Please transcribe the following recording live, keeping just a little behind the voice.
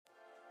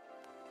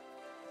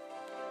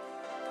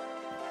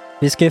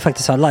Vi ska ju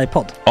faktiskt ha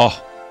livepodd. Ja,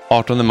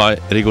 18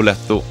 maj,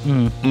 Rigoletto.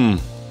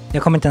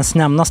 Jag kommer inte ens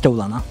nämna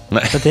stolarna.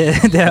 Nej. För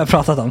det har jag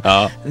pratat om.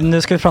 Ja.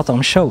 Nu ska vi prata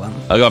om showen.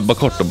 Ja, bara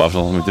kort då, bara för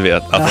de som inte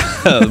vet.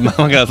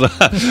 Man kan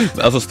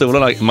alltså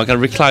stolarna, man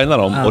kan reclina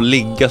dem och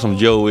ligga som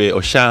Joey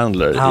och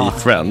Chandler i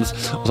Friends.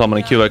 Och så har man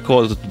en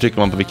QR-kod och så trycker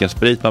man på vilken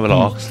sprit man vill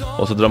ha.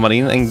 Och så drar man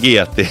in en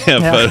GT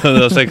för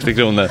 160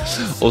 kronor.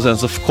 Och sen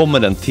så kommer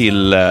den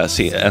till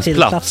ens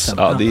plats.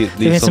 Ja, det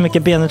finns så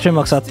mycket benutrymme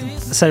också att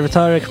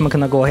servitörer kommer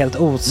kunna gå helt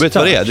ostört. Vet du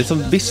vad det är? Det är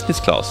som business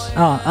class.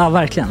 Ja,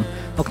 verkligen.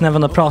 Och när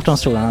man då pratar om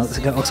stolarna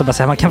så kan jag också bara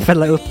säga att man kan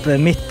fälla upp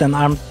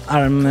mitten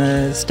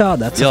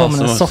armstödet så får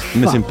man en soffa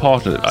med sin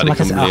partner. Ja, det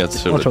kommer bli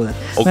helt otroligt.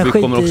 Och men vi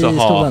kommer också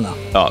stolarna.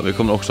 vi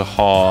kommer också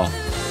ha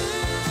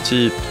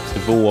typ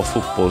 2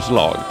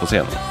 fotbollslag på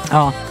scenen.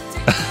 Ja.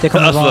 Det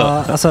kommer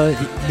vara, alltså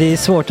det är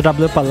svårt att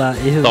rabbla upp alla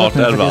i huvudet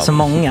nu för det är så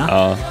många.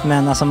 Ja.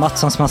 Men alltså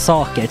Mattssons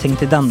massaker, tänk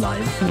till den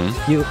live.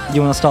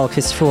 Jonas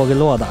Dahlqvists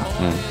frågelåda.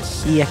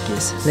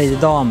 Ekis, Lady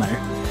Damer.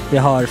 Vi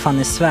har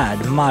Fanny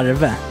Svärd,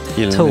 Marve,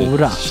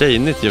 Tora.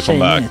 Tjejnytt gör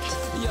comeback.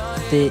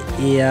 Det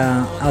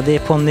är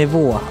på en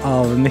nivå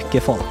av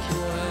mycket folk.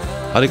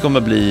 Ja, det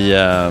kommer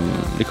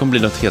bli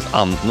något helt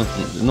annat.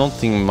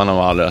 Någonting man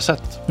har aldrig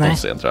sett på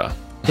scen, tror jag.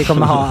 Vi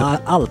kommer ha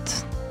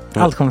allt.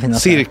 Allt kommer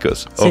finnas.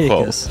 Cirkus.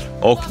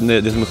 Och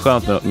det som är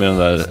skönt med de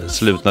där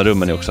slutna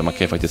rummen är också att man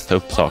kan ju faktiskt ta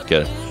upp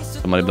saker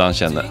som man ibland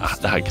känner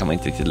det här kan man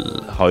inte riktigt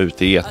ha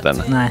ute i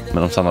etern. Nej.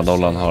 Men om Sanna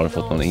Dollan har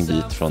fått någon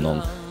invit från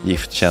någon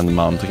giftkänd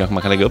man så kanske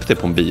man kan lägga upp det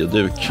på en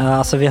bioduk. Ja,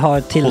 alltså vi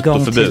har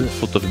tillgång till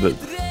fotoförbud.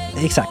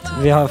 Exakt,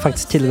 vi har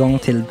faktiskt tillgång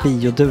till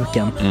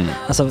bioduken.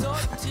 Alltså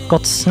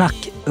gott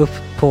snack upp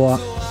på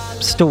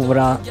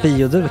stora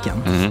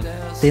bioduken.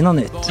 Det är något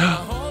nytt.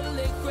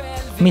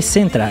 Missa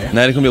inte det här.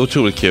 Nej, det kommer bli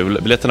otroligt kul.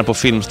 Biljetterna på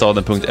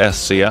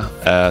filmstaden.se.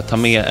 Ta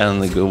med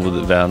en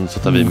god vän så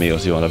tar vi med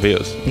oss Johan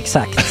Rabaeus.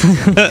 Exakt.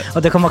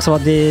 Och det kommer också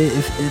vara det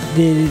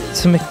är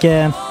så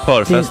mycket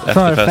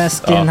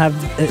förfest i den här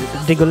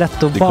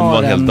Rigoletto-baren. Det kommer vara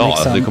en hel dag.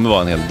 Liksom. Det kommer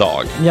vara en hel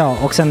dag. Ja,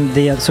 och sen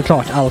det är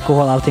såklart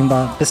alkohol, allting.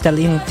 Bara beställ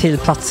in till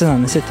platserna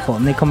ni sitter på.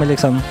 Ni kommer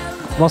liksom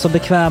vara så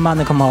bekväma,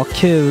 ni kommer ha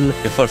kul.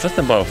 Är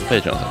förfesten bara för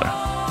Patreon eller?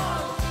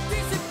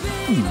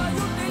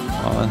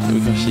 Ja,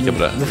 vi kan kika på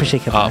det. Vi får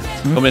kika på det.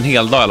 Det kommer en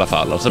hel dag i alla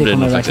fall. Och så blir det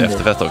någon slags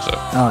efterfest också.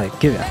 Ja,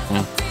 gud ja.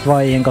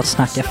 Vad är en gott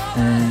snack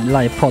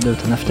livepodd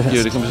utan efterfest?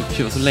 Gud, det kommer bli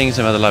kul. Så länge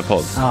sedan vi hade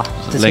livepodd. Ja,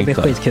 det ska bli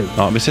skitkul.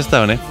 Ja, vi ses där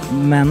hörni.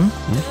 Men,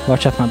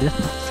 vart köper man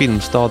biljetterna?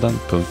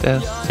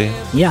 Filmstaden.se.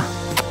 Ja,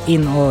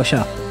 in och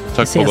köp.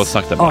 Tack på gott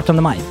snack där.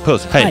 18 maj.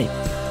 Puss, hej.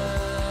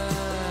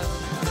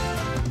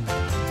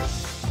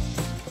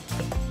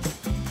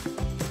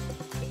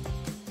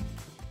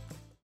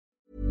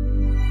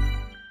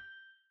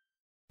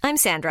 I'm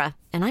Sandra,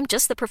 and I'm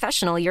just the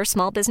professional your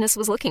small business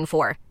was looking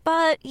for.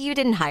 But you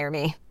didn't hire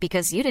me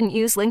because you didn't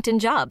use LinkedIn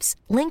Jobs.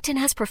 LinkedIn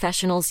has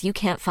professionals you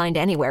can't find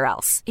anywhere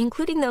else,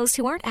 including those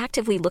who aren't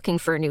actively looking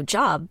for a new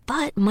job,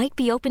 but might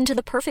be open to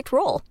the perfect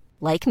role,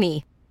 like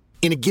me.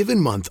 In a given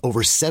month,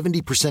 over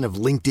 70% of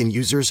LinkedIn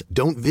users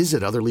don't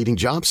visit other leading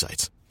job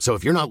sites. So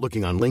if you're not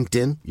looking on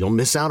LinkedIn, you'll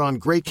miss out on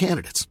great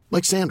candidates,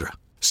 like Sandra.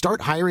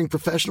 Start hiring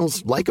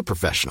professionals like a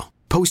professional.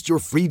 Post your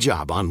free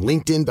job on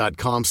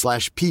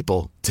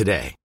linkedin.com/people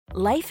today.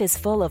 Life is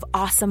full of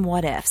awesome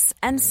what-ifs,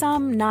 and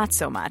some not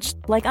so much,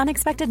 like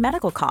unexpected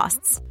medical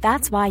costs.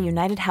 That's why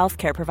United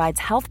Healthcare provides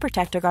Health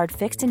Protector Guard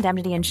fixed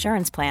indemnity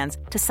insurance plans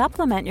to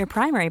supplement your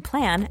primary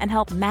plan and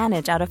help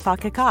manage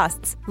out-of-pocket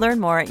costs. Learn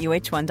more at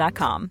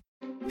uh1.com.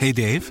 Hey,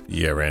 Dave.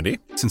 Yeah, Randy.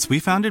 Since we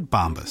founded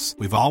Bombas,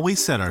 we've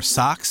always said our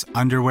socks,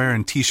 underwear,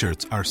 and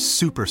T-shirts are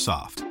super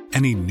soft.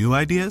 Any new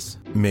ideas?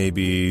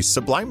 Maybe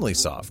sublimely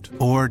soft.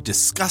 Or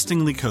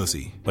disgustingly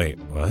cozy. Wait,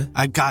 what?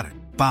 I got it.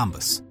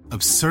 Bombas.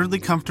 Absurdly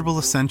comfortable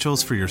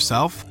essentials for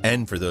yourself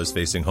and for those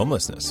facing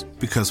homelessness.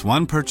 Because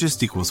one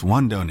purchased equals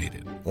one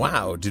donated.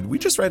 Wow, did we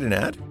just write an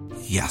ad?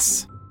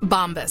 Yes.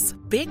 Bombas.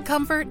 Big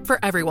comfort for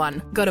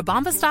everyone. Go to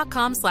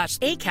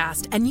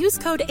bombas.com/ACAST and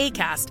use code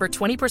ACAST for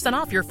 20%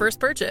 off your first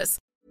purchase.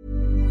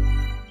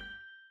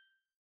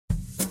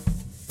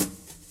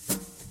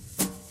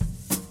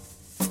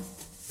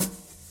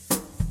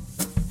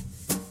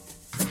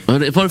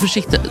 Var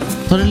försiktig.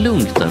 Ta det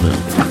lugnt där nu.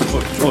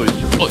 Oj.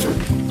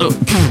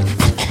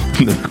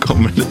 Nu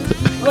kommer det lite.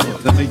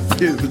 Men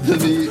gud,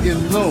 den är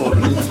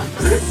enorm.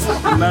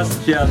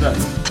 Mest fjäder.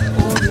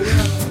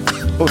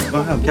 Oj,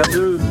 vad hänt? Kan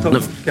du ta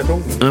upp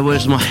kartongen? Men vad är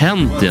det som har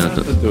hänt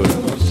egentligen?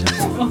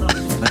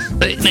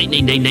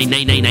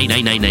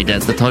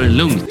 Nej. Ta det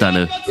lugnt där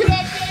nu.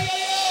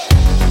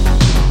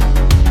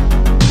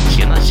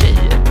 Tjena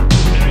tjejer.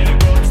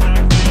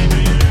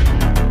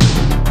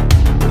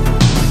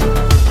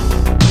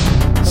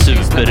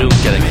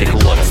 Superrunkare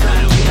Gregoren.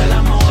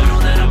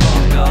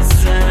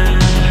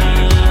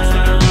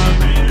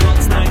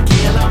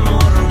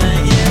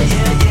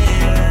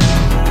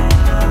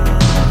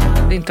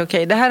 Det är inte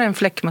okej. Det här är en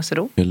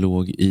fläckmussero. Jag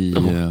låg i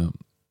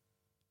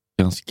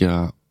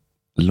ganska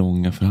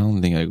långa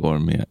förhandlingar igår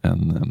med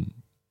en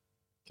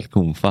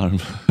kalkonfarm.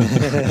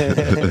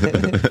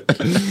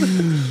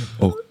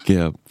 Och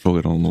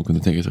frågade om de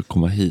kunde tänka sig att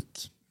komma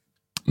hit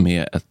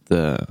med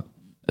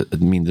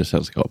ett mindre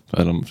sällskap.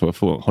 Eller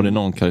har ni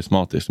någon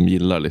karismatisk som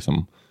gillar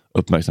liksom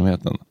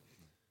uppmärksamheten?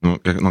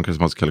 Någon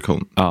karismatisk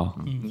kalkon? Ja,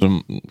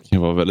 de kan ju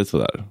vara väldigt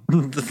sådär.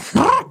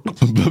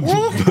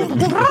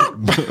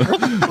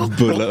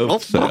 Bulla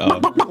upp sig,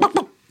 ja.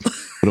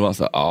 Och det var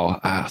så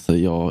alltså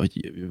jag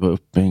var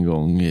uppe en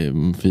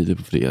gång, Filip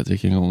och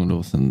Fredrik en gång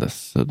då, sen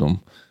dess de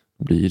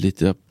blir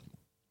lite,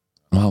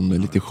 de hamnar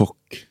lite i chock,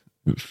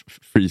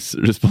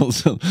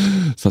 freeze-responsen,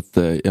 så att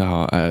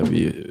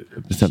vi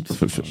bestämt oss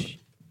för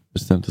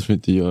att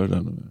inte göra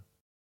det.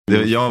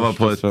 Jag var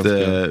på ett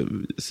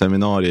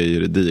seminarium i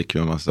juridik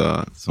med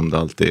massa, som det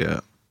alltid är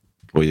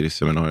på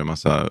juristseminarium,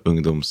 massa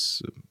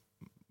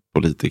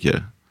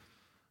ungdomspolitiker,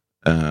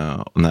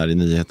 och när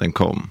nyheten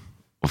kom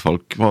och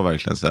folk var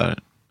verkligen så här.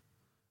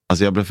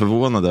 Alltså jag blev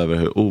förvånad över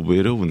hur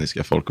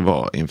oironiska folk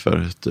var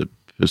inför typ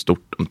hur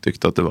stort de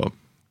tyckte att det var.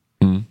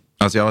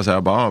 Alltså jag var så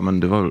här, men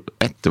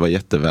det var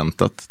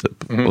jätteväntat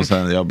typ. Och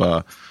sen jag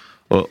bara,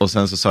 och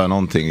sen så sa jag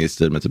någonting i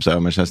stil med typ så här,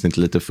 men känns det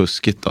inte lite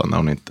fuskigt då när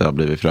hon inte har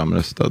blivit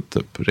framröstad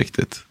typ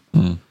riktigt?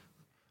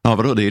 Ja,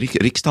 vadå?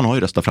 Riksdagen har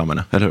ju röstat fram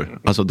henne, eller hur?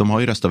 Alltså de har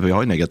ju röstat, för vi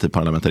har ju negativ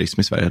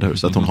parlamentarism i Sverige, eller hur?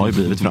 Så att hon har ju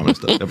blivit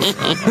framröstad.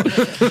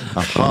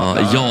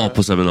 Ja,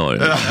 på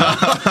seminariet.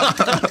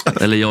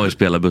 Eller jag är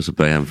spelarbuss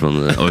på väg hem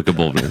från AIK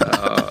Bowling.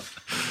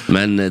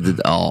 Men, nej,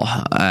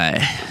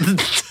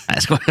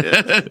 jag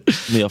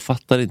skojar. Men jag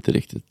fattar inte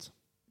riktigt.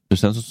 För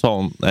sen så sa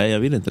hon, nej jag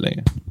vill inte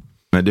längre.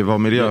 Men det var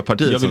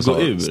Miljöpartiet som sa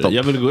stopp.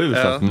 Jag vill gå ur.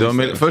 Ja. Det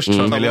var först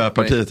sa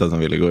Miljöpartiet att de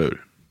ville gå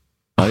ur.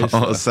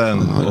 Och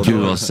sen... Gud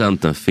vad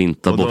Centern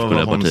fintar bort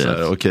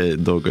Miljöpartiet. Okej,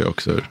 då går jag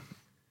också ur.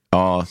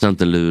 Ja.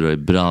 Centern lurar i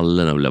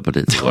brallerna av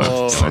Miljöpartiet.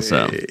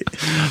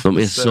 De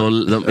är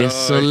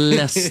så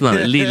ledsna.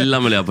 Lilla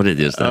Miljöpartiet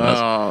just nu.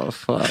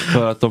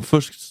 För att de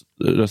först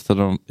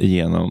röstade de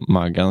igenom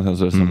Maggan, sen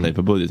så röstade de nej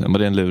på budgeten. Var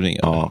det en luring?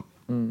 Ja.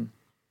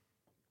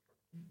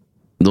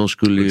 De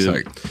skulle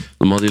ju...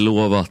 De hade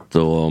lovat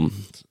och...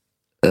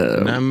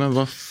 nej men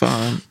vad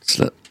fan...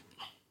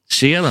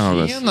 Tjena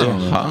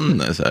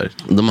Hannes här.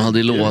 De hade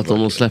ju lovat om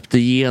de släppte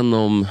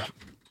igenom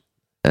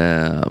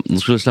de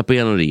skulle släppa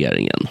igenom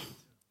regeringen.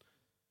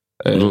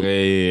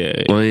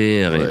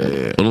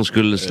 Och de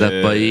skulle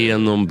släppa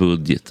igenom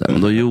budgeten.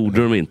 Men då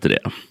gjorde de inte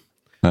det.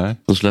 Nej.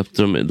 Då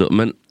släppte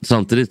men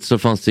samtidigt så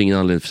fanns det ingen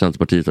anledning för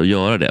Centerpartiet att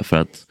göra det, för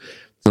att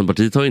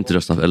Centerpartiet har inte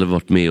röstat eller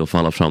varit med och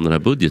förhandla fram den här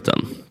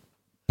budgeten.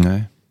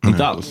 Nej,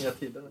 inte alls.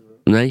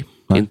 Nej,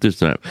 inte just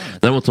det här.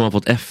 Däremot har man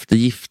fått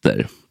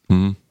eftergifter.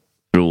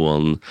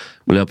 Från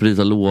Miljöpartiet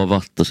har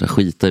lovat att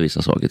skita i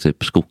vissa saker,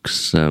 typ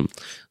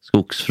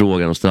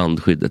skogsfrågan och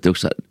strandskyddet. Det är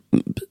också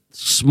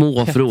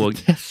små frågor.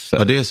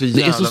 Ja, det är så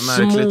jävla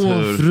märkligt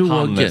hur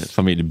Hannes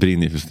familj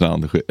brinner för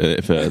strandskydd.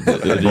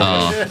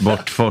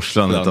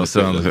 Bortforslandet av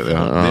strandskydd. Ja.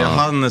 Det är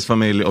Hannes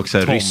familj och så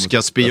här,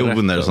 ryska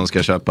spioner som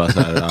ska köpa så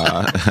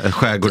här,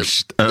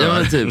 skärgårdsöar. Ja,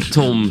 men typ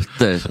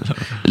tomter.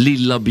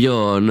 Lilla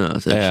Björnö.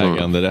 Typ,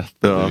 äganderätt.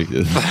 Ja,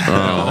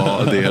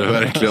 det är det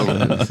verkligen.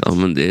 Ja,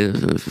 men det är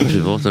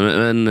privat.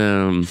 Men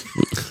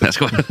jag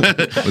skojar.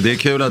 Och det är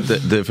kul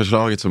att det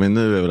förslaget som är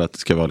nu är väl att det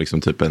ska vara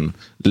liksom typ en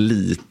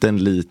liten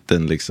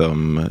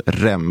liksom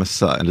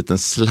remsa, en liten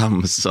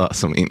slamsa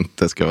som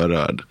inte ska vara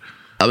rörd.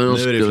 Ja, men nu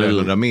är det flera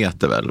 100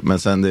 meter väl. Men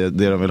sen det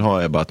de vill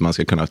ha är bara att man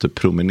ska kunna typ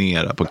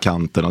promenera på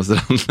kanten av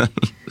stranden.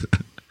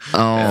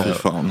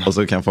 Och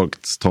så kan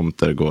folks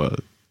tomter gå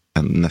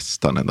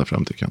nästan ända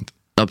fram till kanten.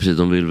 Ja, precis.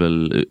 De vill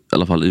väl i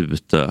alla fall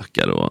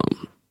utöka då.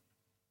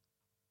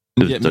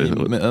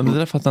 Men det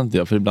där fattar inte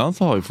jag. För ibland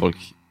så har ju folk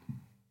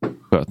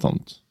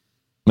sjötomt.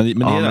 Men det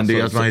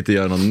är att man inte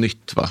gör något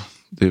nytt, va?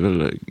 Det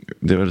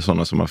är väl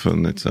sådana som har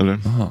funnits, eller?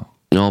 Aha.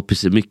 Ja,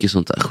 precis. Mycket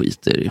sånt där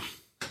skit är det ju.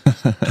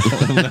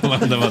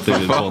 när man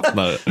till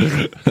bottnar.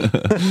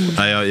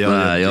 Nej,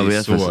 jag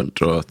vet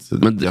svårt.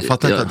 Jag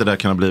fattar inte att det där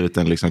kan ha blivit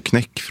en liksom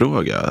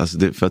knäckfråga. Alltså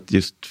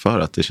för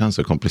att det känns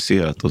så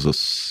komplicerat och så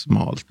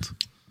smalt.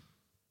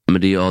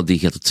 Men det är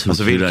helt otroligt.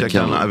 Alltså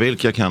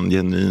vilka kan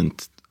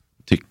genuint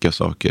tycka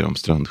saker om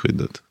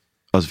strandskyddet?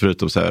 Alltså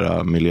förutom så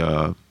här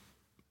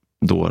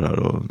miljödårar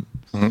och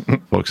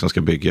folk som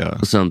ska bygga.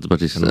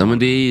 Centerpartister. Ja, men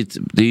det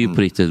är ju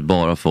på riktigt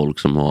bara folk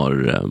som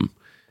har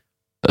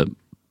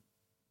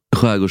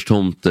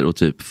skärgårdstomter och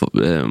typ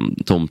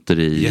tomter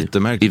i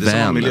jättemärkligt. Det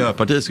är som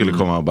Miljöpartiet skulle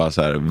komma och bara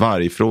så här,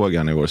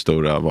 vargfrågan är vår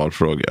stora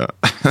valfråga.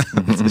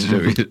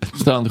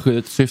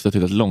 Strandskyddet syftar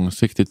till att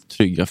långsiktigt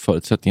trygga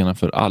förutsättningarna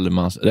för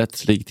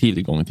allemansrättslig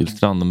tillgång till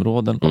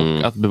strandområden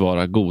och att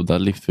bevara goda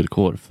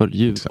livsvillkor för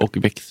djur och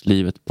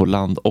växtlivet på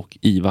land och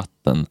i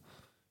vatten.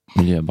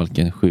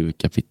 Miljöbalken 7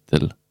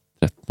 kapitel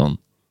 13.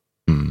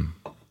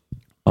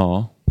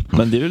 Ja,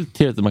 men det är väl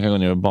trevligt att man kan gå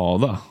ner och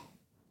bada.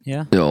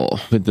 Yeah. Ja.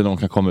 Så inte någon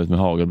kan komma ut med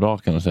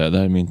hagelbraken och säga det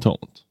här är min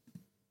tomt.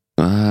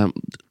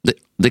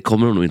 Det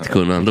kommer de nog inte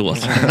kunna ändå.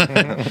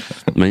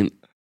 men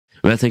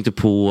jag tänkte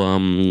på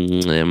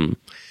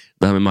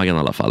det här med Maggan i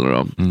alla fall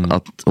då.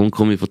 Att hon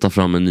kommer ju få ta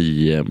fram en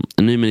ny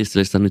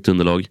ministerlista, ett nytt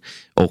underlag.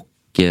 Och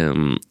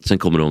sen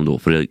kommer de då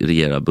få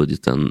regera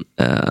budgeten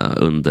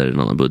under en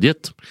annan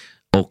budget.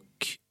 Och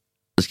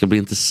det ska bli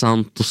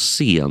intressant att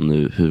se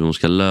nu hur hon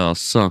ska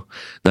lösa.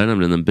 Det här är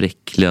nämligen den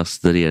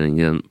bräckligaste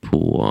regeringen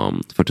på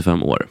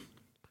 45 år.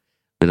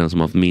 Det är den som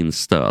har haft minst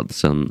stöd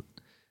sedan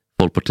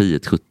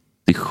Folkpartiet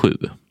 77.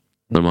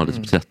 När de hade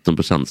typ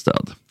 13%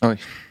 stöd. Oj.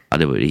 Ja,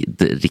 det var ju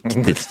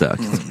riktigt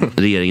stökt.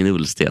 Regeringen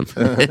Ullsten.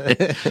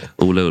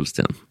 Ola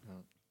Ullsten.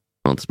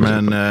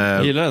 Men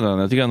jag gillar den.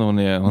 Jag tycker att hon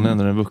är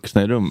ändå den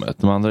vuxna i rummet.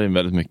 De andra är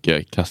väldigt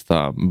mycket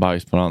kasta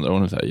bajs på andra.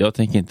 Hon är så här, jag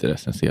tänker inte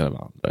recensera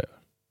vad andra gör.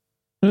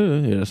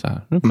 Nu är det så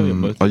här.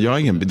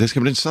 Nu det ska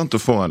bli intressant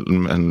att få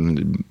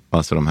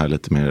alltså de här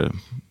lite mer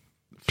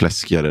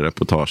fläskigare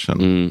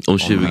reportagen. Om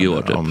 20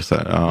 år typ. Om så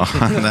här, ja.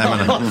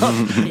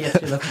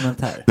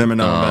 Nej men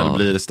när hon väl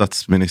blir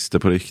statsminister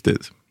på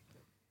riktigt.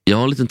 Jag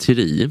har en liten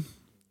teori.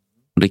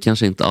 Det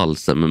kanske inte alls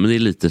stämmer, men det är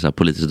lite så här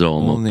politiskt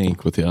drama. Hon är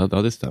inkvoterad,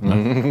 ja det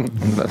stämmer.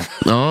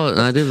 Ja,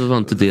 nej det var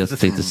inte det jag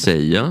tänkte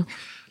säga.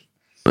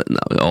 Men,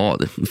 ja,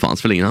 det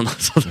fanns väl ingen annan.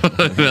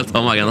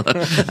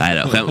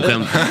 Nej då,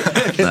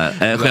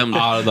 skämt.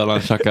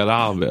 Ardalan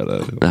Shekarabi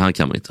eller? Nej, han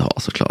kan man inte ha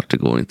såklart, det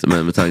går inte.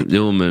 Men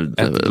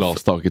ett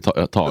glastak i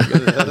taget.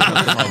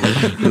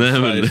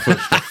 Nej,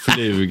 första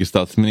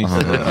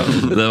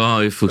flugstatsminister. Det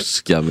var ju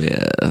fuska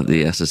med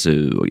det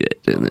SSU och grejer.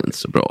 Det är inte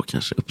så bra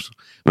kanske.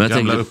 Men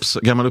jag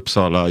gammal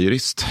Uppsala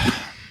jurist.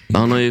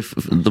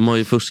 De har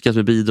ju fuskat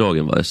med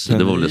bidragen.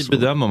 Det var väl så.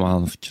 Bedömer om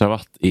hans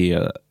kravatt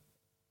är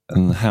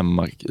en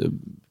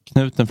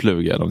hemmaknuten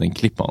fluga eller om det är en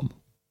clip-on.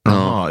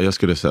 Ja, jag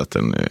skulle säga att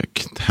den är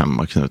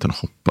hemmaknuten,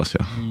 hoppas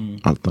jag.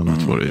 Allt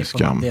annat vore ju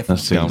skam. Ja,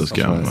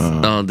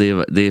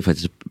 det är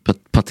faktiskt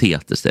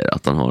patetiskt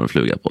att han har en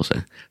fluga på sig.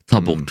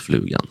 Ta bort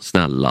flugan,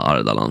 snälla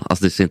Ardalan.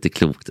 Alltså det ser inte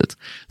klokt ut.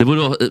 Det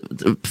borde vara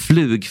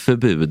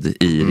flugförbud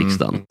i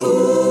riksdagen.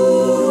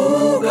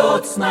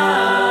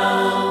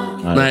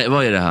 Nej,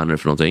 vad är det här nu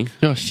för någonting?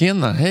 Ja,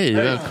 tjena, hej,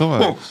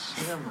 välkommen.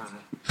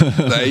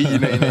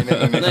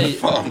 Nej.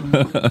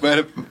 Fan.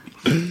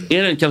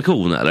 Är det en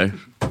kalkon eller?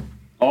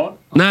 Ja.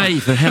 Nej,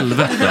 för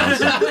helvete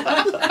alltså.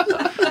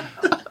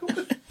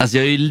 Alltså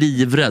jag är ju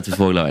livrädd för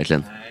fåglar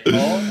verkligen.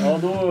 Ja,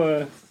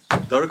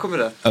 då har det kommit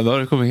rätt. Ja, då har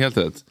det kommit helt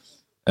rätt.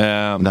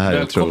 Det här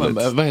är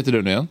otroligt. Vad heter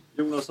du nu igen?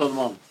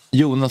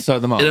 Jonas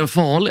Söderman. Är den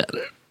farlig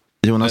eller?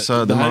 Jonas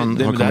Söderman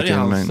har kommit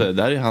in med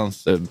det här är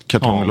hans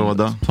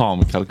kartonglåda.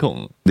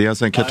 Tamkalkon. Det är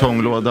alltså en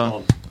kartonglåda.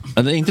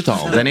 Men den är inte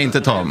tam. Den är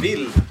inte tam.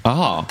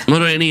 Aha. Men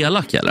då är den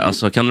elak eller?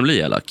 Alltså kan den bli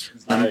elak?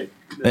 Nej.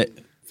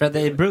 För att det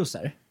är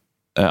Brucer?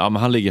 Ja,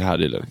 men han ligger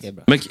här i lugnt.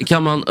 Men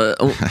kan man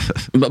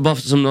bara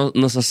som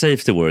någon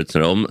safety word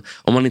om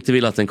man inte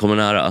vill att den kommer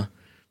nära,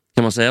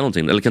 kan man säga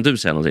någonting? Eller kan du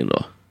säga någonting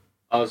då?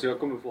 Alltså jag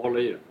kommer få hålla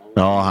i den.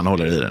 Ja, han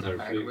håller i den.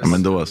 Ja,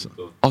 men då så.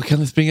 Kan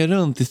du springa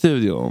runt i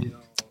studion?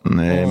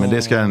 Nej, men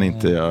det ska han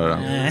inte göra.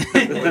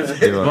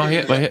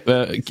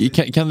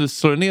 Kan du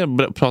slå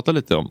ner och prata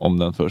lite om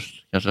den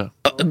först? Kanske?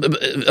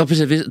 Ja,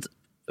 precis.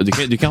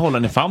 Du kan hålla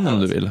den i famnen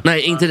om du vill.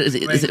 Nej, inte.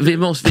 Vi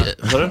måste...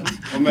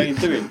 Om jag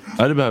inte vill.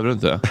 Nej, det behöver du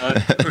inte.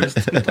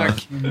 Nej,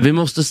 tack. Vi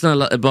måste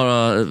snälla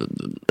bara...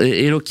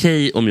 Är det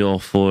okej om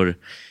jag får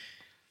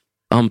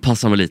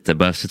anpassa mig lite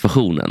på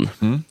situationen?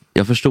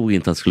 Jag förstod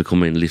inte att det skulle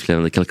komma in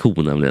livslevande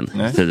kalkon nämligen.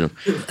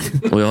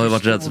 Och jag har ju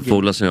varit rädd för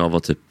fåglar sedan jag var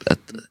typ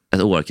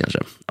ett år kanske.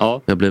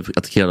 Ja. Jag blev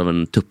attackerad av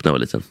en tupp när jag var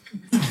liten.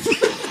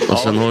 Och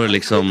sen har det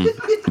liksom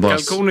bara...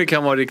 Kalkoner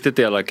kan vara riktigt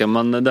elaka,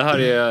 men det här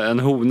är en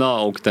hona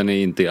och den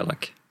är inte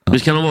elak.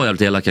 Visst kan de vara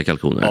jävligt elaka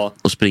kalkoner? Ja.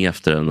 Och springa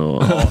efter den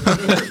och... Ja.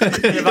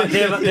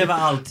 det var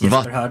allt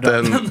Jesper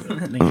hörde.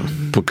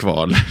 Vatten på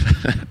kval.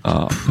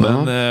 Ja.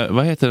 Men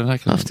vad heter den här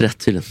kalkonen? Haft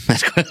rätt tydligen.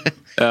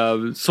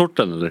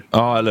 Sorten eller?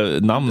 Ja, eller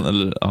namn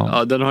eller...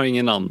 Ja, den har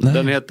ingen namn.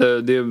 Den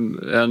heter, det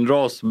är en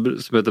ras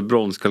som heter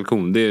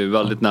bronskalkon. Det är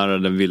väldigt nära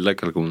den vilda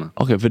kalkonen.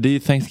 Okej, för det är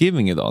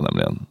Thanksgiving idag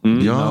nämligen.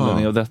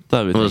 Ja. Av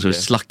detta, och då ska vi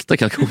slakta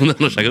kalkonen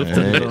och käka upp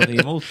den.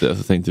 Emot det,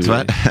 så tänkte vi...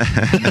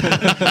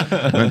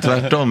 Men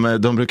tvärtom,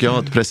 de brukar ha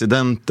ett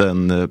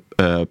presidenten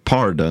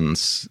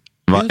pardons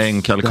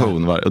en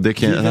kalkon var. Och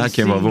det här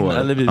kan ju vara vår.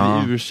 Eller vi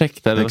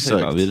ursäktar, eller vad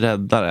säger man? Vi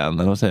räddar en,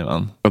 eller vad säger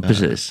man? Ja,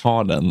 precis.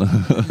 Har den.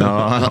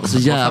 Så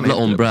jävla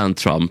on-brand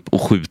Trump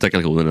och skjuta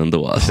kalkonen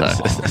ändå. Alltså.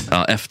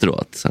 Ja,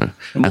 efteråt.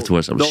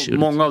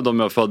 Många av dem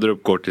jag föder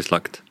upp går till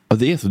slakt. Ja,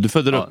 det är så. Du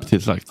föder upp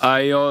till slakt?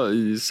 Nej, jag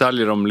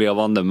säljer dem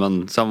levande,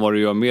 men sen vad du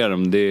gör med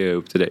dem, det är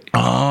upp till dig.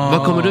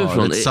 Var kommer du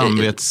ifrån? Ett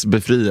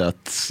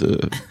samvetsbefriat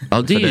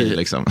det dig,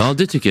 liksom. Ja,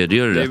 det tycker jag. Det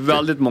gör det. Det är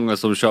väldigt många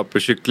som köper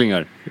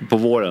kycklingar på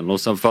våren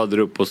och sen föder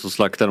upp och så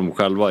slaktar de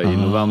själva i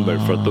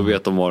november, för att då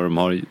vet de vad de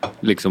har,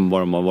 liksom,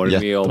 vad de har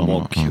varit med om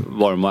och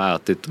vad de har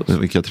ätit.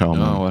 Och vilka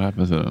trauman.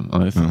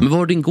 Men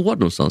var är din gård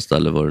någonstans då,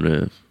 eller var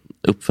du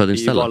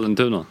uppfödningsställe? I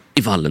Vallentuna.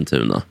 I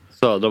Vallentuna?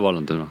 Södra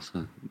Vallentuna,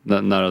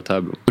 nära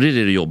Täby. Och det är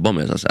det du jobbar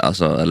med så att säga?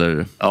 Alltså,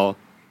 eller... Ja.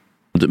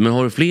 Men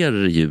har du fler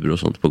djur och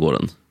sånt på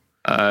gården?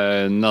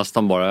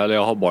 Nästan bara, eller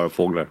jag har bara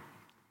fåglar.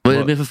 Vad är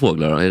det med för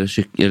fåglar då?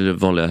 Är det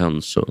vanliga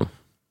höns? Och...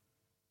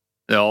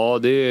 Ja,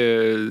 det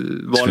är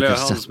vanliga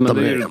höns, men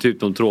det är ju typ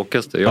de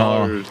tråkigaste. Jag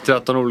har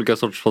 13 olika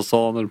sorts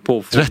fasaner,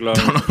 påfåglar.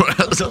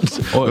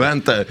 13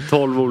 vänta.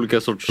 12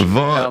 olika sorts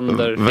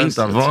händer.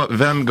 Vänta,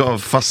 vem gav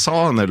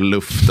fasaner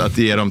luft att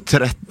ge dem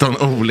 13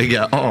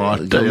 olika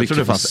arter? Jag tror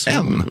det fanns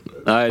en.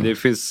 Nej, det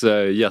finns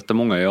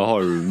jättemånga. Jag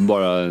har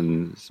bara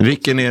en...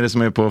 Vilken är det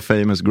som är på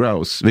Famous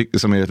Grouse? Vilken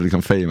som är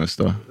liksom famous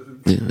då?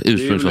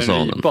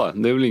 Ursprungsfasanen.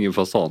 Det är väl ingen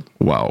fasan.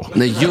 Wow.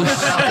 Nej,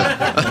 just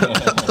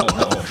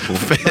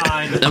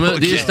ja, men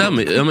det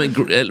stämmer. Ja, men,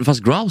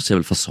 fast grouse är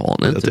väl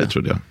fasan, inte det?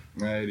 Trodde jag.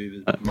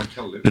 Nej, man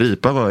kallar det.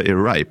 Ripa var i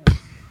ripe.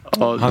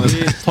 Ja,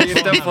 det är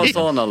inte en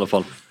fasan i alla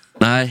fall.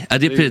 Nej, det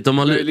är precis.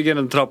 Det ligger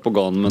en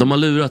trapporgan. Men... De har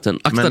lurat den.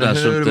 Akta där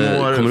så att det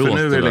kommer åt.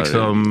 För nu är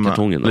liksom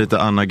kartongen, lite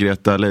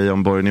Anna-Greta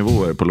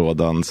Leijonborg-nivåer på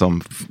lådan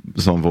som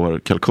vår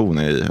kalkon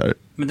är i här.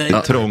 Men det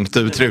är trångt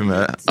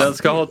utrymme. Den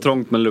ska ha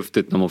trångt men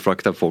luftigt när man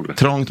fraktar fåglar.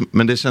 Trångt,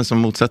 men det känns som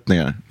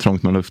motsättningar.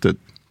 Trångt men luftigt.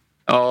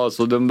 Ja,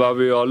 så den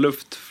behöver ju ha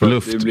luft.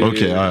 Luft,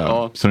 okej,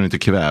 ja. Så den inte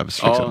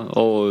kvävs. Liksom.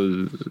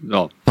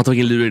 Ja. Fattar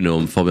vilken luring nu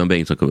om Fabian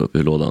Bengtsson kom upp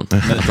ur lådan.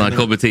 Att han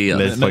kommer till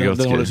den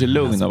håller sig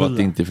lugn av att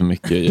det inte är för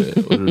mycket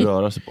att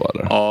röra sig på,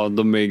 eller? Ja,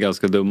 de är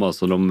ganska dumma,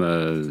 så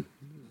de...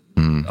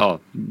 Ja,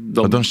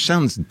 de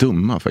känns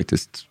dumma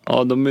faktiskt.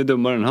 Ja, de är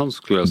dummare än han,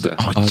 skulle jag säga.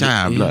 Ja,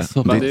 jävlar.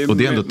 Och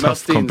det är ändå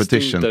tough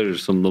competition.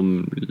 Som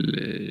de...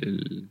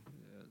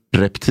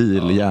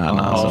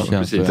 Reptilhjärna,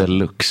 alltså.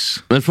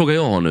 Deluxe. Men fråga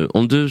jag har nu,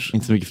 om du...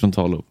 Inte så mycket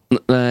frontallob.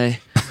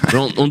 Nej,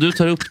 om du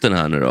tar upp den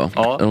här nu då,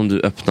 om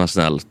du öppnar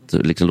snällt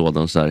liksom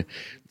lådan så här,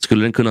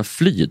 skulle den kunna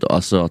fly då?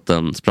 Alltså att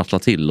den sprattlar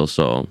till och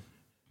så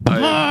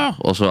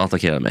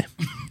attackerar mig.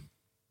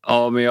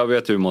 Ja, men jag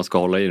vet hur man ska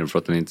hålla i den för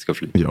att den inte ska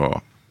fly.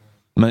 Ja.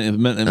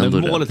 Men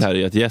målet här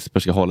är att Jesper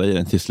ska hålla i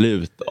den till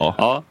slut då.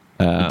 Ja.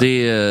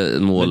 Det är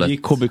målet. Det är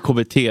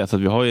KBT, så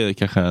att vi har ju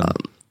kanske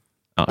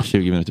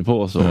 20 minuter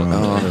på oss.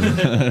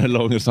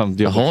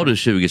 Långsamt. Har du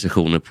 20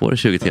 sessioner på det,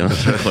 20 timmar?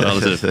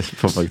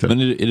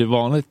 Men är det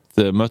vanligt,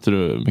 möter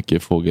du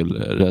mycket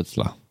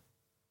fågelrädsla?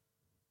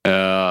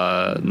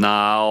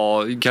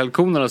 Nej,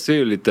 kalkonerna ser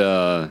ju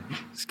lite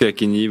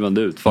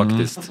skräckingivande ut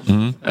faktiskt.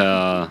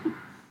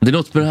 Det är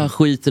något med den här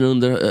skiten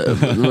under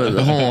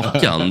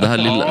hakan, det här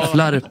lilla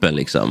flärpen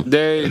liksom. Det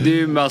är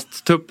ju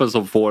mest tuppen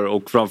som får,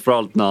 och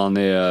framförallt när han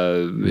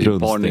är i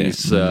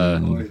parnings...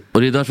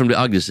 Och det är därför de blir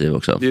aggressiva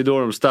också. Det är då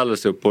de ställer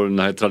sig upp på den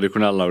här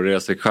traditionella och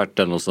reser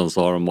stjärten, och sen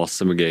så har de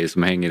massor med grejer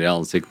som hänger i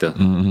ansiktet.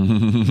 Det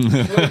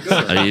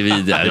är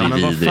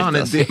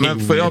vidrigt. Men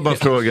får jag bara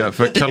fråga,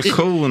 för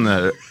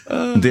kalkoner,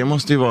 det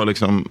måste ju vara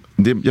liksom...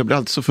 jag blir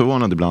alltid så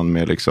förvånad ibland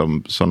med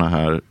liksom såna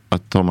här,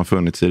 att de har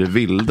funnits i det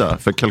vilda.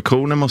 För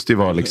kalkoner måste ju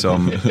vara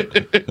liksom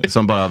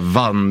som bara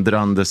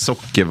vandrande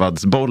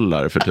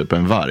sockervaddsbollar för typ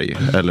en varg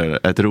eller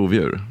ett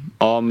rovdjur.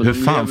 Ja, men hur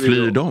fan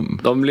flyr de?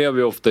 De lever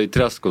ju ofta i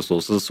träsk och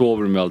så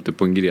sover de ju alltid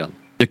på en gren.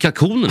 Ja,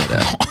 kalkonerna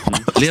det.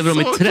 Lever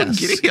de i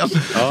träsk? Ja.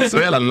 Så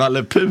jävla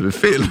Nalle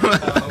Puh-film.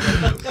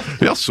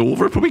 Jag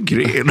sover på min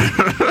gren.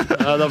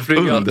 Ja, de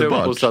flyger alltid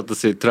upp och sätter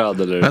sig i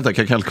träd. Eller... Vänta,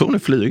 kan kalkoner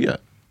flyga?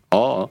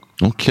 Ja.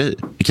 Okej.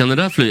 Kan det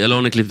där flyga? Eller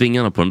har ni klippt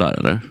vingarna på den där,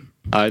 eller?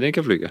 Nej, den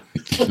kan flyga.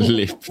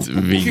 Klippt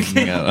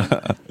vingarna.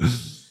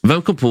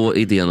 Vem kom på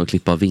idén att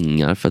klippa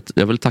vingar? För att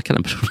jag vill tacka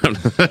den personen.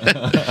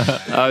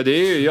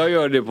 Jag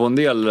gör det på en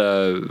del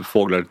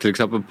fåglar. Till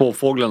exempel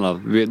påfåglarna.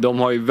 De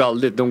har ju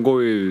de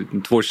går ju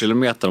 2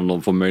 kilometer om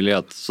de får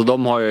möjlighet. Så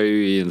de har jag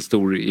ju i en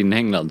stor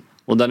inhägnad.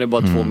 Och den är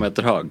bara 2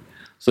 meter hög.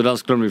 Så den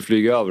skulle de ju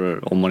flyga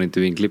över om man inte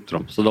vinklippte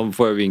dem. Så de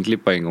får jag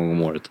vinklippa en gång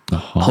om året.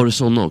 Har du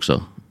sådana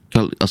också?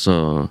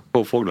 Alltså...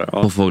 Påfåglar,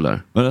 ja.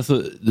 Påfåglar. Men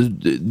alltså,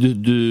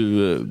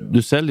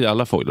 du säljer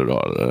alla fåglar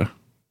då, eller?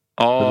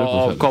 Ja,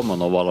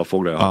 avkomman av alla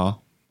fåglar,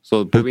 ja.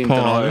 Så på vintern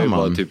har jag ju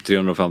bara typ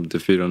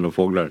 350-400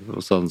 fåglar.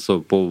 Och sen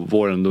så på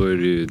våren då är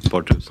det ju ett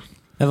par tusen.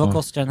 Men vad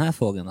kostar den här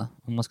fågeln då?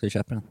 Om man skulle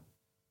köpa den?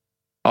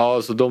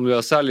 Ja, så de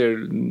jag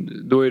säljer,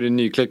 då är det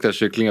nykläckta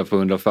kycklingar för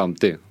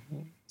 150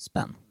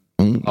 spänn.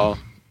 Ja.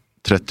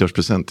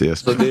 30-årspresent i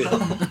Jesper. Så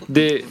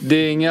det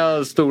är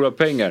inga stora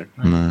pengar.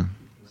 Nej.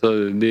 Så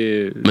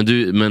det...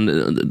 Men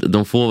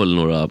de får väl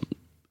några...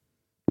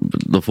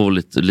 De får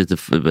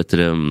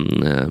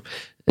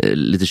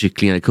lite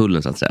kycklingar i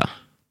kullen så att säga.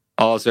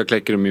 Ja, så jag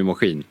kläcker dem i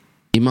maskin.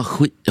 I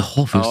maskin?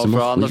 Jaha, finns det maskin?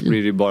 För annars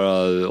blir det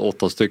bara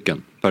 8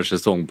 stycken per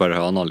säsong per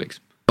höna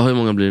liksom. Ja, hur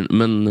många blir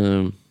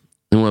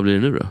det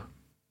nu då?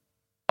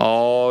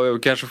 Ja,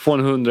 jag kanske får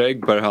 100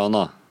 ägg per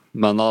höna.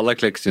 Men alla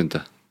kläcks ju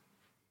inte.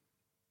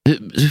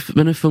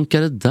 Men hur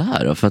funkar det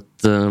där då? För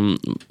att...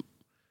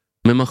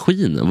 Med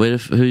maskinen,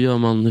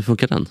 hur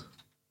funkar den?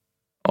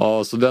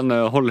 Ja, så den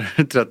håller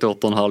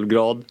 38,5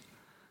 grad.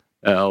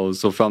 Och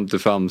så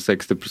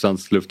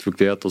 55-60%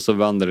 luftfuktighet. Och så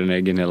vänder den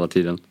äggen hela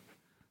tiden.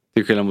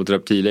 Till skillnad mot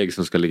reptilägg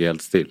som ska ligga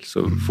helt still.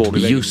 Så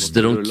fågelägg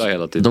måste rulla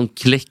hela tiden. De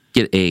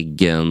kläcker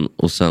äggen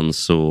och sen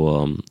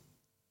så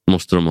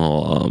måste de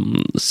ha...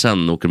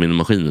 Sen åker de in i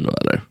maskinen då,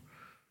 eller?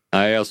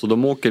 Nej, alltså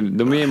de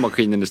är i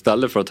maskinen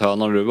istället för att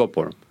hönan ruvar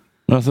på dem.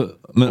 Alltså,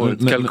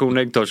 och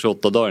kalkonägg tar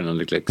 28 dagar innan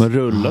det kläcks. Men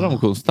rullar de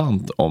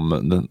konstant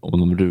om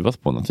de ruvas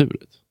på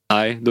naturligt?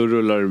 Nej, då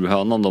rullar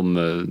hönan dem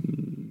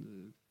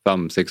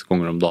 5-6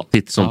 gånger om dagen.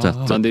 Titt som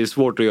tätt. Men det är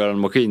svårt att göra en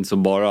maskin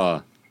som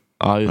bara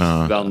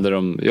vänder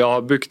dem. Jag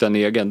har byggt en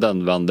egen,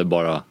 den vänder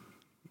bara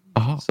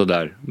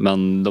sådär.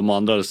 Men de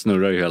andra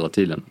snurrar ju hela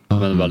tiden.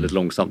 Men väldigt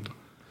långsamt.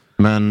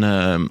 Men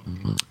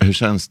hur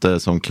känns det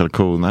som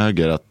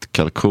kalkonägare att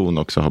kalkon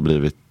också har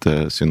blivit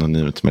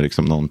synonymt med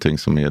liksom någonting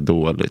som är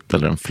dåligt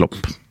eller en flopp?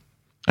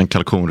 En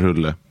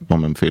kalkonrulle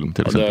om en film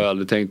till exempel. Det har jag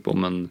aldrig tänkt på,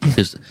 men...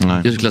 Just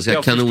skulle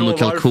säga kanon och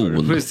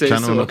kalkon.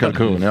 Kanon och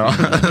kalkon, ja.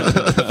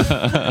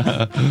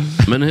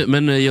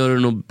 men gör du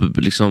någon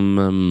liksom...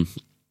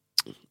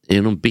 är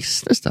det någon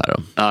business där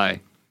då?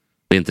 Nej.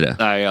 Det är inte det?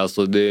 Nej,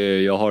 alltså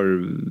jag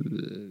har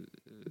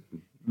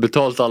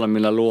betalt alla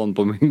mina lån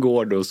på min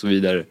gård och så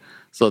vidare.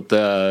 Så att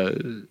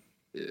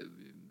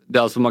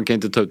alltså man kan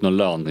inte ta ut någon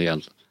lön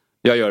egentligen.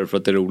 Jag gör det för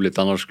att det är roligt,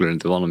 annars skulle det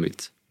inte vara någon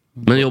vits.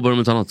 Men jobbar du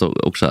med ett annat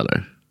också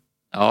eller?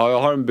 Ja,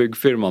 jag har en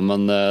byggfirma,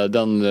 men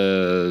den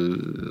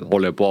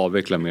håller jag på att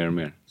avveckla mer och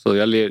mer. Så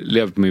jag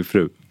lever på min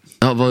fru.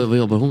 Ja, vad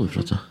jobbar hon med för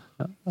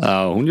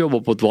något? Hon jobbar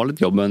på ett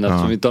vanligt jobb, men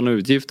eftersom vi inte har några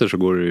utgifter så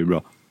går det ju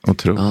bra. Ja.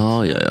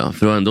 För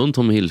du har ändå en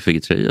Tommy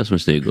Hilfiger-tröja som är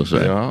snygg och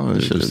sådär. Ja,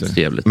 det är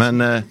trevligt. Men,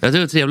 jag tycker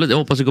det är trevligt. Jag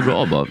hoppas det går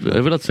bra bara.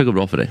 Jag vill att det ska gå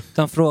bra för dig.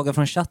 En fråga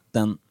från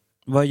chatten.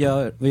 Vad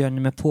gör ni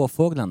med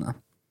påfåglarna?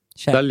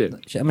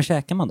 Men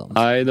käkar man dem?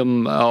 Nej,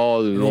 om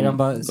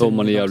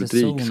man är jävligt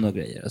rik. Och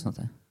grejer och sånt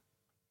där.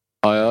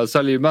 Ja, jag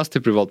säljer ju mest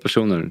till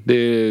privatpersoner.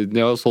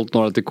 Jag har sålt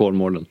några till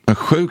Kolmården. Men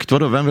sjukt,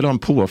 vadå? Vem vill ha en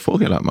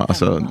påfågel hemma?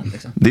 Alltså,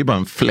 det är bara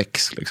en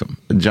flex liksom.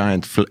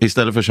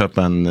 Istället för att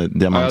köpa en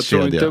diamantkedja. Jag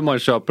tror inte man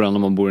köper den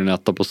om man bor i en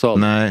etta på Söder.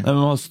 Nej. Men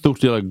man har ett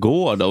stort jävla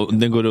gård och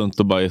den går runt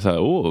och bara är så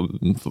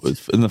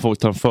här, när folk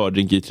tar en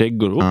fördrink i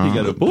trädgården och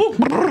piggar upp.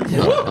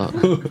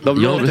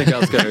 De låter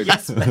ganska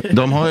högt.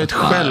 De har ju ett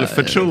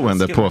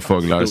självförtroende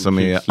påfåglar som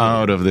är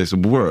out of this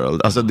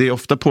world. Alltså det är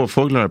ofta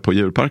påfåglar på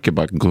djurparker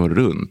bara går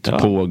runt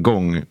på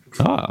gång.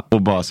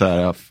 Och bara så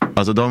här,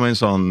 alltså de är en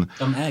sån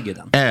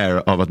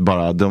air av att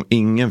bara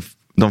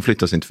de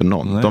flyttas inte för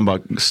någon. Nej. De bara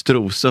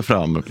strosar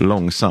fram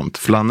långsamt.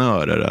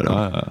 Flanörer är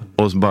de.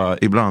 Och så bara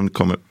ibland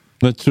kommer.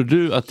 Men tror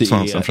du att det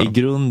är i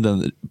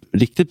grunden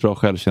riktigt bra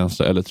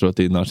självkänsla, eller tror du att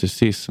det är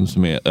narcissism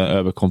som är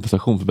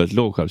överkompensation för väldigt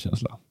låg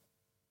självkänsla?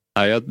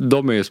 Nej,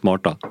 de är ju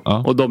smarta.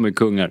 Och de är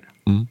kungar.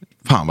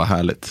 Fan vad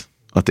härligt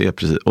att det är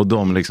precis. Och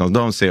de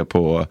ser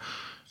på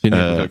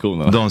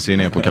de ser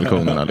ner på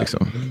kalkonerna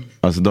liksom.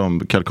 Alltså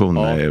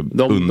kalkonerna är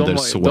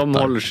undersåtar. De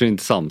håller sig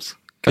inte sams.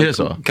 Är det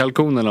så?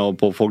 Kalkonerna och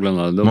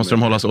påfåglarna. Måste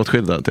de hållas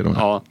åtskilda till dem?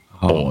 Ja,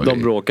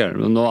 de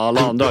bråkar.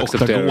 Alla andra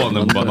accepterar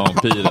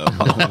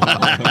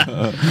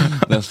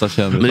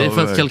Men det är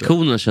för att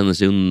kalkonerna känner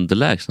sig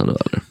underlägsna då,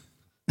 eller?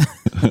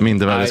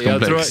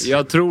 Mindervärdeskomplex.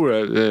 Jag tror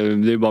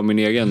det är bara min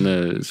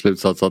egen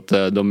slutsats att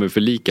de är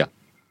för lika.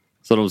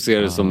 Så de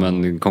ser det som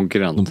en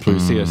konkurrent. De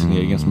projicerar sin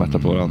egen smärta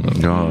på varandra.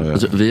 Ja.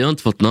 Alltså, vi har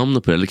inte fått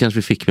namnet på det. Eller kanske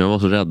vi fick, men jag var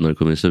så rädd när det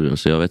kom in i studion.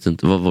 Så jag vet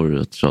inte, vad var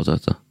det att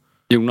heta?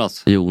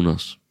 Jonas.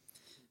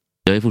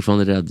 Jag är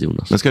fortfarande rädd,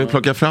 Jonas. Men ska vi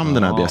plocka fram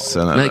den här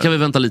bjässen? Nej, kan vi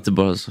vänta lite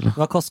bara?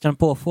 Vad kostar en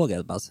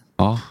påfågel, Bas?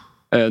 Ja.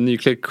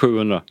 Nykläckt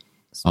 700.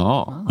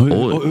 Ja.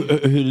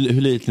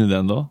 Hur liten är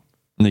den då?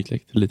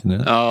 Nykläckt, hur liten är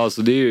den? Ja,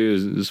 alltså det är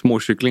ju små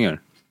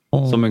kycklingar.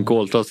 Som en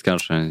koltrast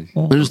kanske.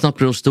 Men hur snabbt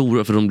blir de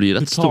stora? För de blir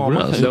rätt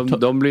stora. Alltså.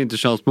 De blir inte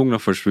könsmogna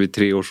först vid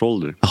 3 års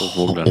ålder.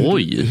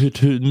 Oj!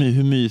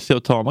 Hur mysiga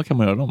och tama kan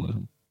man göra dem?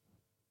 Liksom?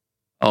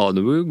 Ja,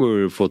 det går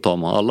ju att få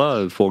tama.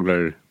 Alla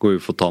fåglar går ju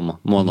att få tama.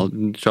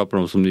 Man köper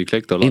dem som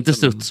nykläckta. Inte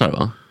strutsar,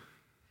 va?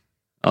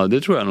 Ja,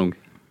 det tror jag nog.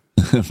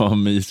 Vad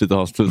mysigt att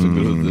ha struts.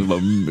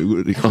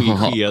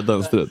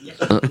 Skeden struts.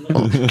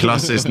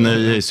 Klassiskt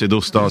nöje i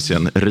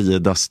Sydostasien.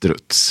 Rida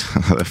struts.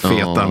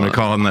 Feta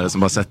amerikaner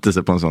som bara sätter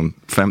sig på en sån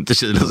 50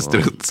 kilo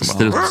struts.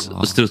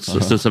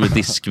 Strutsar med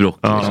diskbrock.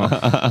 Liksom.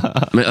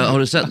 Men har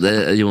du sett,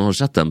 Johan, har du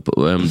sett den?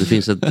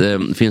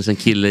 Det finns en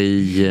kille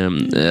i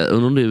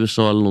om det är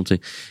USA eller någonting.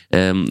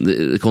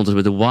 Konto som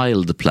heter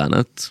Wild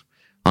Planet.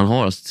 Han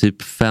har alltså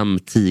typ 5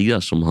 tigrar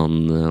som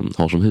han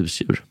har som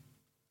husdjur.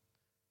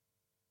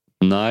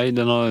 Nej,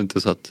 den har jag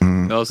inte sett.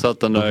 Jag har sett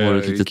den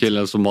där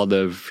killen som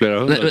hade flera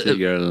 100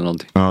 tigrar eller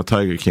någonting. Ja,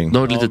 Tiger King. Du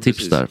har lite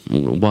tips där.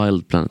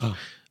 Wild Planet.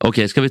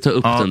 Okej, ska vi ta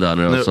upp den där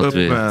nu då? Så att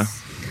vi...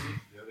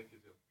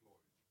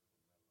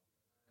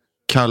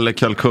 Kalle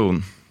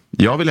Kalkon.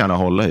 Jag vill gärna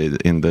hålla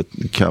in the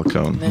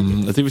Kalkon.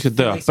 Jag tycker vi ska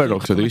döpa det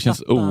också. Det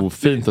känns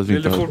ofint att vi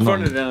inte har ett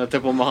namn. Vill du fortfarande ta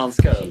på med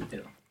handskar?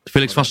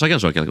 Felix farsa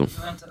kanske har Kalkon?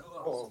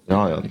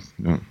 Ja.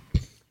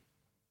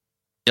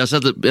 Jag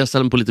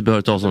ställer mig på lite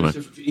behörigt avstånd här.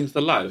 Insta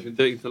live.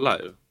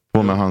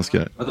 På med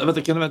handskar.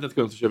 Vänta, kan du vänta ett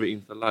sekund så kör vi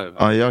Insta live?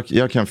 Ja,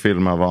 jag kan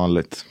filma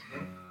vanligt.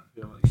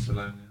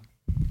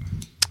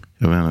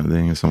 Jag vet inte, det är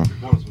ingen som...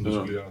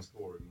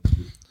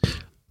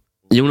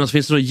 Jonas,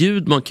 finns det något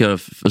ljud man kan göra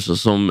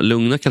som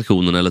lugnar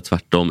kalkonen eller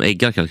tvärtom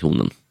äggar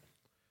kalkonen?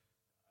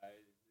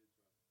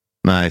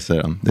 Nej,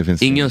 säger han. Det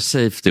finns inga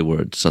safety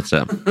words, så att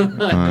säga.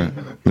 Nej,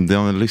 men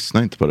de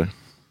lyssnar inte på det.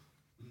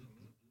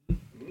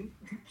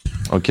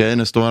 Okej,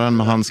 nu står han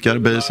med handskar,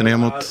 böjer sig ner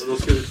mot...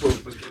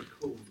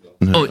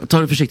 Oj, ta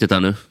det försiktigt där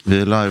nu.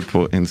 Vi är live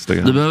på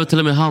Instagram. Du behöver till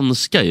och med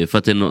handska ju för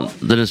att den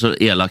är så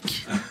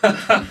elak.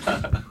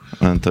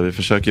 Vänta, vi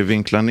försöker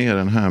vinkla ner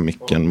den här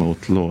micken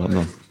mot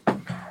lådan.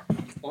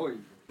 Oj.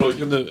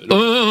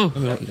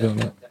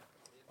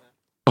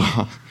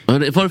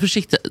 Var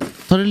försiktig.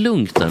 Ta det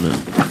lugnt där nu.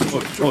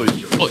 Oj.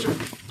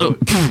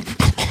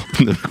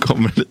 Nu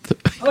kommer lite.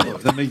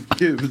 Nej men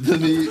gud,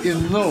 den är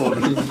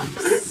enorm.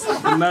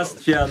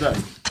 Mest fjäder.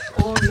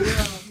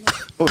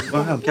 Oj,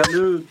 vad hänt? Kan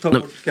du ta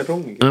bort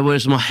kartongen? Men vad är det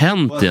som har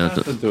hänt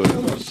egentligen?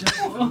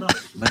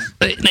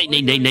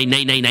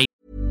 Nej.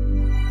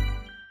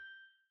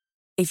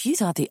 If you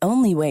thought the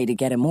only way to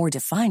get a more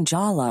defined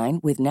jawline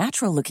with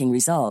natural-looking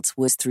results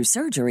was through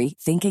surgery,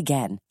 think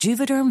again.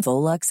 Juvederm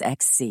Volux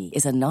XC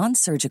is a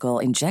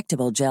non-surgical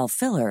injectable gel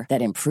filler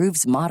that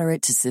improves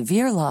moderate to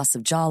severe loss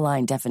of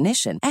jawline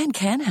definition and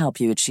can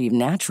help you achieve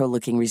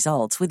natural-looking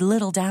results with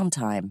little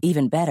downtime.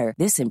 Even better,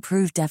 this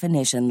improved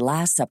definition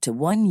lasts up to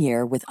 1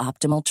 year with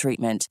optimal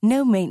treatment.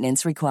 No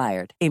maintenance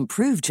required.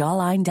 Improve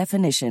jawline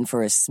definition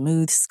for a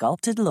smooth,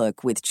 sculpted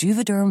look with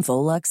Juvederm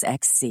Volux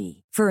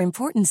XC. For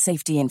important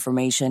safety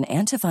information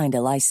and to find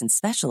a licensed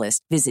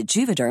specialist, visit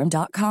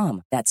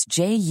Juvederm.com. That's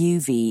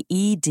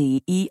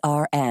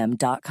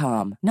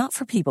JUVEDERM.com. Not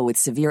for people with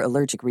severe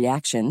allergic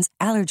reactions,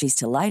 allergies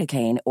to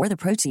lidocaine, or the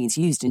proteins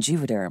used in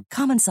Juvederm.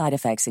 Common side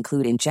effects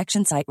include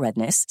injection site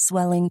redness,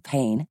 swelling,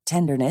 pain,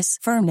 tenderness,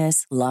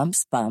 firmness,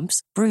 lumps,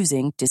 bumps,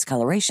 bruising,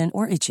 discoloration,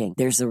 or itching.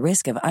 There's a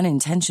risk of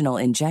unintentional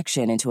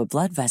injection into a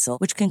blood vessel,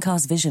 which can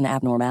cause vision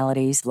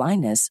abnormalities,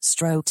 blindness,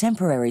 stroke,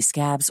 temporary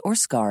scabs, or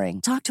scarring.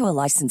 Talk to a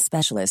licensed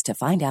specialist to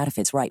find out if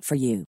it's right for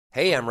you.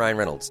 Hey, I'm Ryan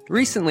Reynolds.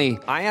 Recently,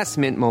 I asked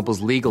Mint Mobile's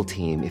legal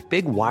team if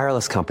big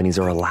wireless companies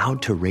are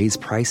allowed to raise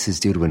prices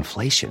due to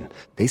inflation.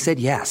 They said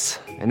yes.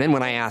 And then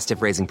when I asked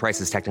if raising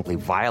prices technically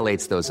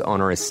violates those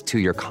onerous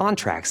 2-year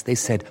contracts, they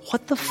said,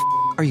 "What the f***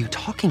 are you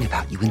talking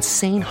about, you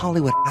insane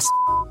Hollywood ass?"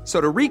 So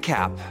to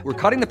recap, we're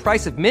cutting the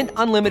price of Mint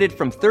Unlimited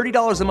from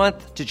 $30 a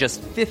month to just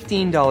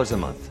 $15 a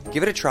month.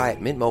 Give it a try at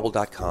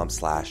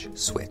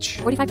mintmobile.com/switch.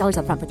 $45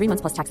 up front for 3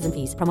 months plus taxes and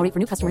fees. Promo rate for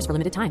new customers for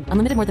limited time.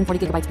 Unlimited more than 40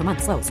 gigabytes per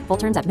month. Slows full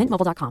terms at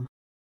mintmobile.com.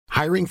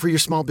 Hiring for your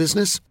small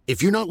business?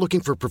 If you're not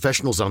looking for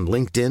professionals on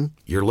LinkedIn,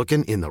 you're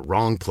looking in the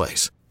wrong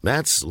place.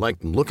 That's like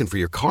looking for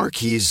your car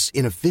keys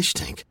in a fish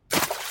tank.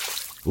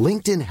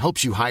 LinkedIn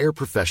helps you hire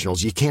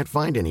professionals you can't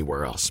find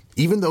anywhere else,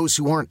 even those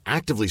who aren't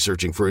actively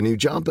searching for a new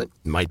job but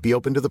might be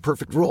open to the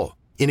perfect role.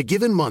 In a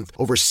given month,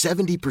 over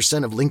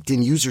 70% of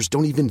LinkedIn users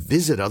don't even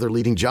visit other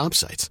leading job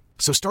sites.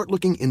 So start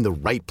looking in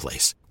the right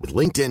place. With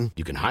LinkedIn,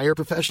 you can hire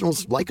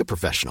professionals like a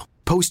professional.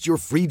 Post your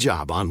free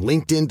job on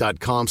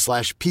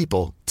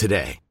linkedin.com/people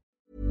today.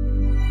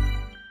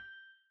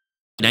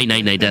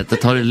 Nej, det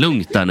tar det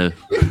lugnt där nu.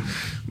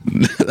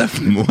 Den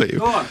mår ju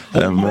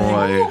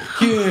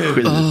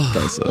skit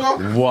alltså.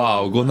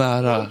 Wow, gå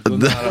nära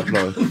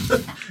Floyd.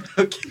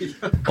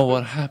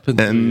 What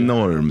happened?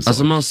 Enorm.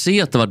 Alltså man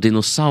ser att det var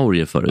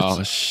dinosaurier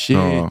förut. Shit,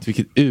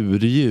 vilket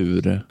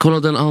urdjur. Kolla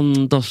den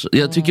andas.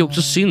 Jag tycker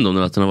också synd om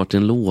den, att den har varit i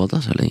en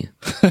låda så länge.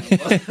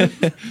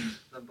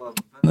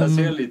 Jag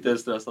ser lite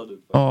stressad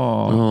ut.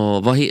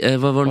 Vad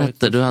var den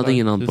hette? Du hade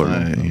ingen namn på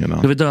den. Nej, ingen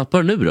Ska vi döpa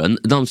den nu då? En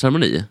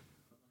dansceremoni?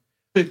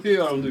 Det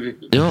gör om du vill.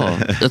 Ja,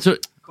 jag tror...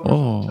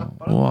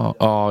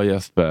 Wow.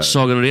 Jesper.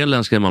 Saga Norell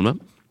älskar i Malmö.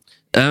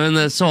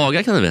 Även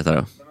Saga kan du veta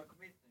då.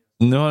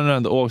 Nu har den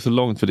ändå åkt så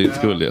långt för din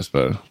skull,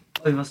 Jesper.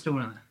 Oj, vad stor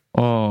den är.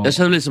 Jag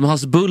känner lite som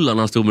Hans Bullar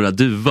när han stod med den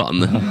där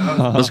duvan.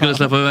 Man skulle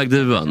släppa iväg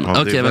duvan.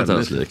 Okej, vänta.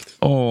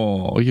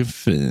 Vilken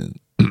fin.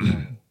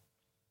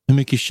 Hur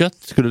mycket kött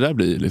skulle det där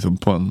bli liksom,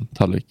 på en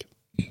tallrik?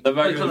 Det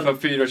väger ungefär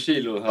 4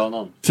 kilo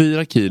hönan.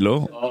 4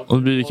 kilo? Ja. Och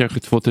då blir det kanske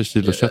 2-3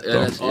 kilo kött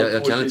då.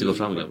 Jag kan inte gå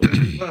fram där.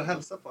 Bara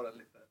hälsa på den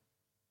lite.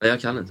 Nej,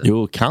 jag kan inte.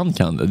 Jo, kan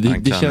det.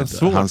 Det känns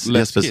svårt.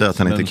 Jesper säger att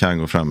han inte kan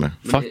gå fram med.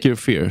 Fuck your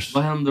fears.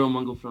 Vad händer om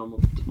man går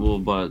framåt och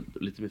bara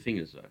lite med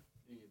fingret sådär?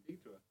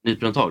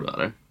 Nyper en tag då, eller?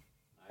 Nej,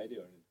 det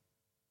gör det inte.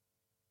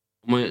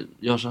 Om man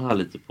gör så här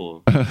lite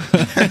på...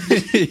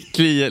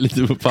 Kliar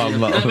lite på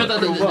pannan. Nej, vänta,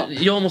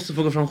 jag måste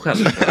få gå fram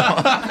själv.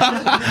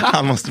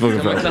 Han måste få gå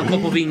fram. Kan man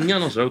klappa på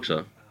vingarna och så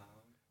också?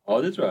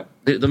 Ja, det tror jag.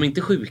 De är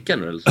inte sjuka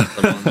nu eller så?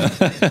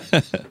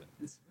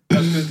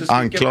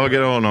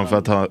 Anklagar honom för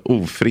att ha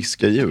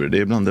ofriska djur. Det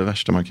är bland det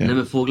värsta man kan göra.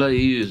 Nej, men fåglar är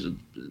ju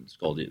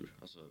skadedjur.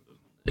 Alltså,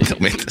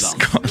 de är inte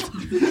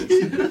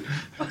skadedjur.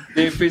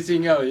 Det finns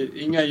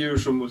inga djur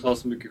som har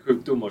så mycket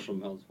sjukdomar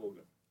som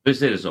hönsfåglar.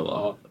 Visst är det så,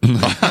 va? Ja.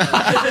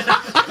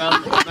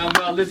 men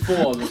väldigt få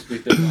av dem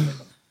smittar.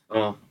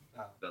 Ja.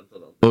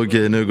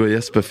 Okej, nu går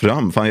Jesper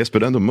fram. Fan,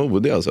 Jesper är ändå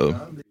modig alltså.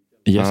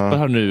 Jesper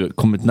har nu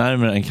kommit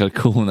närmare en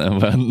kalkon än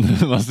vad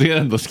man ser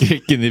ändå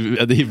skräcken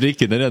i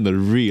blicken. Den är ändå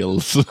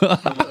reals. Om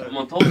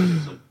man tar det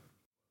så.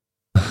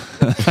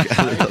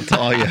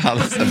 Ta i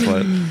halsen på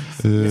den.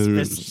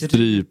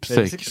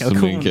 Strypsex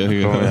som mycket.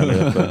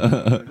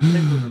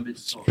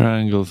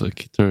 Strangles a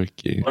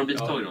turkey. Har de blivit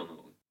tag i någon gång?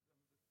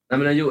 Nej,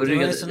 men jag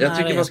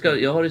tycker man ska...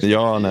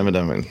 Ja, nej, men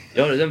den vill.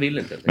 Ja, den vill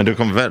inte. Men du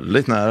kom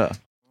väldigt nära.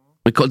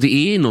 Men det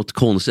är något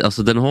konstigt.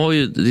 Alltså, den har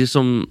ju... Det är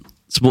som...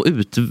 små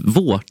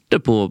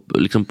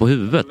utvårtor på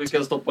huvudet. Vi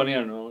kan stoppa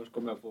ner nu, annars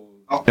kommer jag få...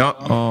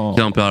 Ja.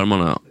 Kramp i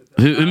armarna.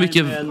 Hur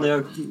mycket...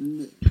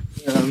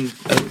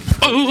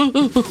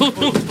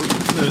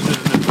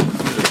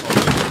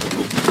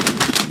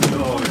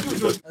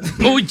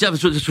 Oj, jag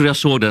tror jag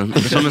såg den.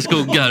 Som en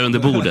skugga här under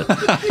bordet.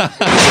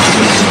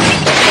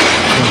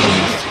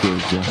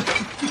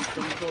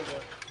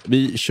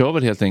 Vi kör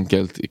väl helt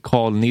enkelt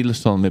Carl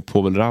Nilsson med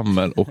Povel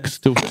Ramel. Och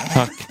stort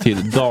tack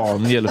till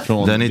Daniel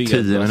från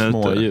Veda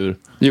Smådjur.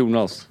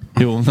 Jonas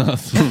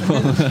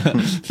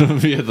från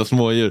Veda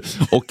Smådjur.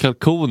 Och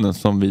kalkonen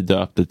som vi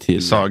döpte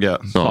till Saga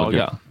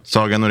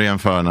Norén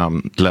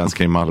förnamn,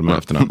 länskrim Malmö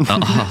efternamn.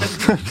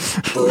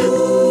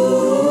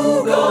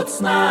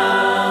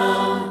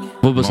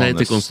 Vad säger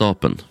till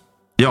konstapeln?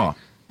 Ja.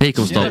 Hej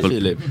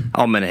konstapel.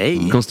 Ja men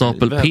hej.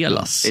 Konstapel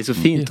Pelas. Det är så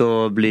fint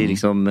att bli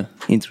liksom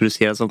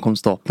introducerad som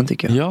konstapeln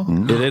tycker jag.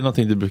 Ja, är det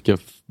någonting du brukar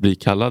bli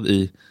kallad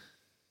i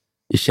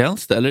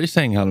tjänst eller i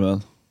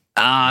sänghalmen?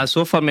 I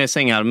så fall med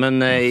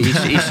sänghalmen. I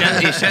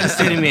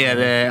tjänst är det mer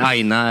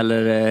Aina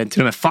eller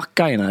till och med fuck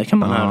Aina kan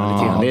man höra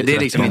lite grann. Det är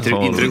liksom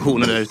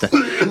introduktionen där ute.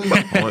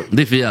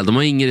 Det är för jävla, de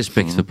har ingen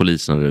respekt för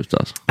polisen där ute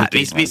alltså.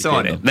 Vissa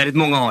har det, väldigt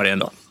många har det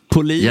ändå.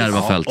 Polis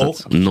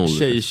Järvafältet. Och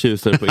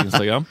tjejtjusare på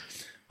Instagram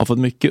har fått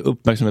mycket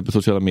uppmärksamhet på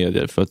sociala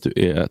medier för att du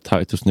är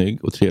tajt och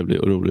snygg och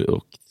trevlig och rolig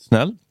och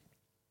snäll.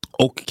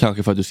 Och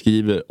kanske för att du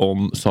skriver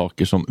om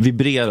saker som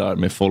vibrerar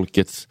med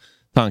folkets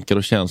tankar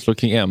och känslor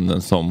kring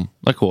ämnen som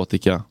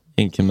narkotika,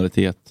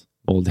 inkriminalitet,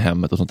 våld i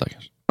hemmet och sånt där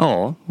kanske.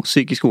 Ja, och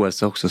psykisk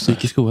ohälsa också.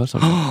 Psykisk ohälsa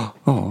också.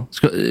 Ja.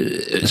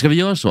 Ska vi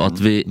göra så att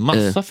vi...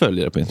 Massa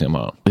följare på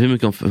Instagram.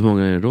 Hur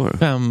många är det då?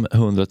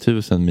 500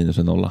 000 minus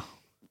en nolla.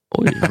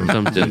 Oj,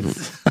 50.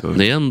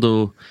 Det är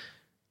ändå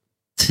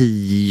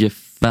 10,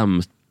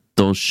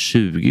 15,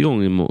 20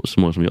 gånger så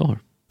många som jag har.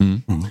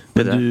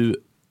 Men du...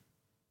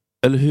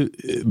 Eller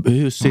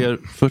hur ser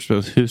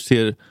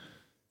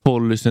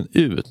policyn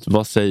ut?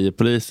 Vad säger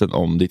polisen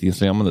om ditt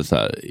instagrammande? Så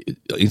här,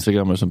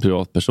 instagrammar som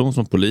privatperson,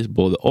 som polis,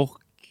 både och?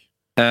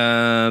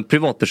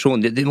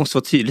 Privatperson, det måste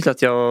vara tydligt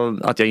att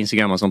jag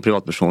instagrammar som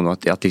privatperson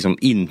och att liksom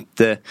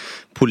inte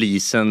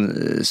polisen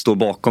står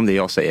bakom det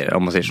jag säger,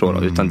 om man säger så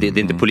då. Utan det är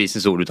inte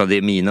polisens ord, utan det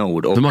är mina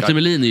ord. För Martin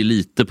Melin är ju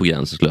lite på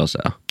gränsen skulle jag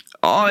säga.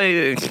 Ja,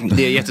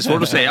 det är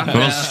jättesvårt att säga.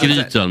 Men han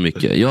skryter han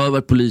mycket. Jag har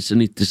varit polis i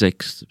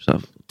 96.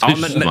 Så ja,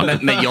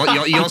 men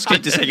jag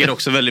skryter säkert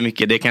också väldigt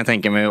mycket. Det kan jag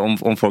tänka mig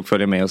om folk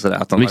följer med och sådär.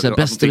 Att de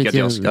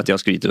tycker att jag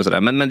skryter och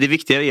sådär. Men det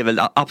viktiga är väl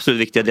absolut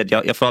viktigt att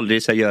jag får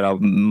aldrig göra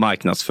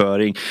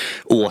marknadsföring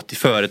åt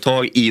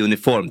företag i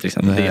uniform till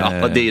exempel. Det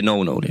är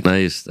no-no.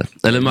 Nej, just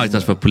det. Eller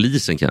marknadsför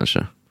polisen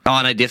kanske.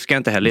 Ja, nej, det ska jag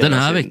inte heller göra. Den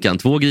här veckan,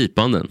 2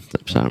 gripanden.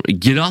 Så här.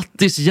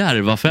 Grattis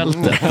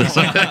Järvafältet.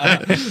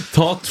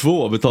 Ta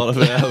 2, betala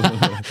för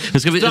en.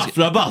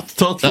 Straffrabatt,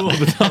 ta 2,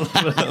 betala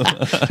för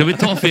en. Ska vi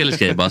ta Felix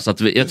grej bara? Så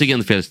att jag tycker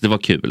ändå Felix, det var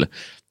kul.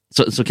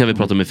 Så kan vi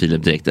prata med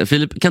Filip direkt.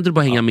 Filip, kan du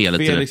bara hänga med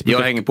lite?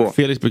 Jag hänger på.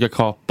 Felix brukar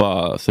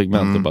kapa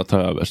segment och bara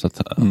ta över. Så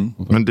att,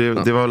 Men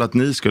det var väl att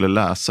ni skulle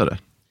läsa det?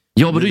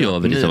 Ja, men då gör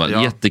vi det.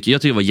 Jag tycker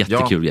det var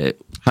jättekul grej.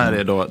 Här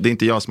är då, det är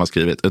inte jag som har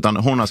skrivit, utan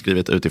hon har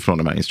skrivit utifrån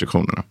de här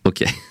instruktionerna.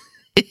 Okej.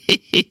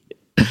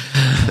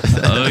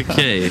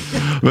 Okej.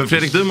 Men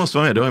Fredrik, du måste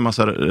vara med, du har ju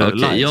massa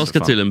likes. Jag ska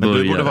till en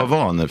början. Du borde vara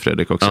van nu,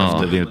 Fredrik, också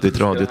efter ditt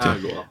radiotyp.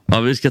 Ja,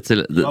 vi ska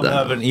till... Jag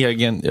behöver en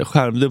egen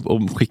skärmdump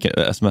och skicka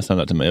sms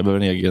där till mig. Jag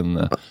behöver en egen...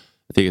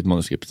 ett eget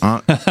manuskript.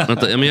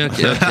 Vänta, men jag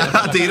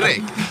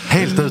direkt.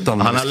 Helt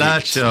utan. Han har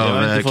lärt sig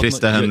av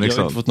Christer Henriksson.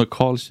 Jag har inte fått någon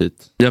call sheet.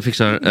 Jag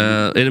fixar.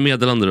 Är det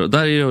meddelande då?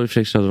 Där är det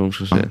Fredrik Söderholm.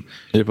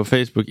 Är det på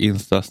Facebook,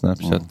 Insta,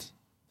 Snapchat?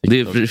 Det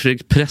är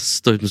Fredrik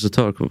Präst och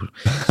hypnositör.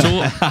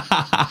 Så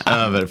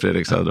över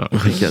Fredrik Söderholm.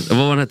 Vad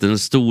var han hette? Den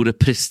store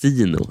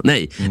Prestino.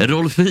 Nej,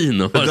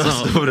 Rolfino. Den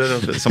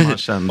stora som han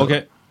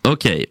kände.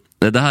 Okej.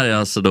 Det här är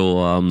alltså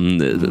då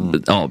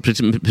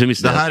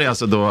premissen. Det här är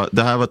alltså då,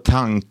 det här var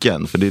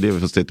tanken, för det är det vi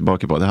får se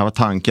tillbaka på. Det här var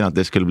tanken att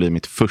det skulle bli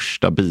mitt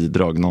första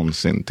bidrag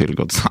någonsin till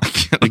Gott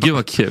Snack. Gud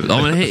vad kul.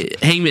 Ja, men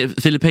häng med,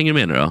 Filip, hänger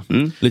med nu då?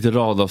 Lite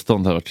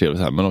radavstånd har varit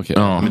trevligt här, men okej.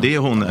 Ja. Men det är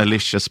hon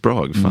Alicia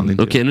Sprague.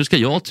 Okej, nu ska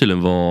jag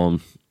tydligen vara...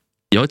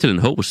 Jag är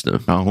tydligen host nu.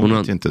 Ja, hon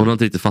har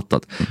inte riktigt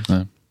fattat.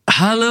 Nej.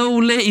 Hello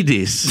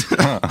ladies!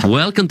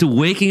 Welcome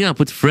to Waking Up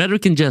with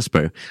Frederick and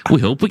Jesper.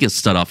 We hope we can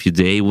start off your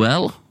day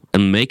well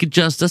and make it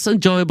just as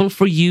enjoyable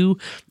for you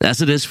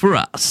as it is for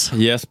us.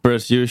 Jesper,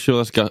 as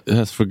usual,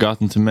 has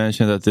forgotten to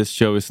mention that this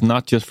show is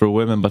not just for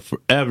women but for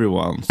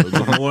everyone. So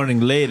good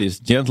morning, ladies,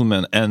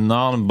 gentlemen, and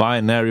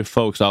non-binary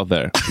folks out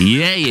there.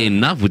 Yeah,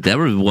 enough with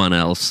everyone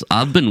else.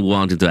 I've been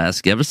wanting to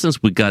ask ever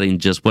since we got in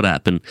just what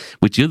happened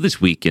with you this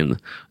weekend.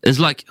 It's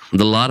like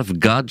the light of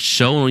God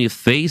shone on your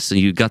face and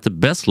you got the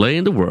best lay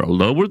in the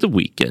world over the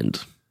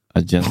weekend.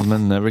 A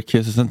gentleman never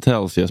kisses and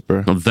tells,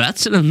 Jesper. Well,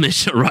 that's an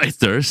admission right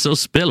there. So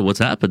spill, what's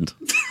happened?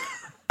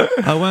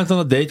 I went on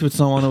a date with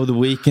someone over the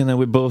weekend and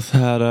we both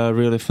had a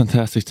really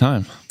fantastic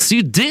time. So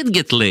you did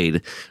get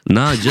laid.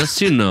 Now, just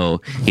so you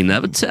know, he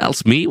never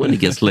tells me when he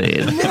gets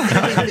laid.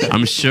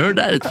 I'm sure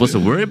that it was a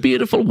very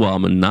beautiful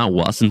woman now,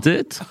 wasn't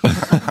it?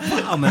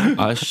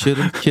 I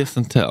shouldn't kiss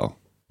and tell.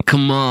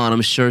 Come on,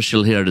 I'm sure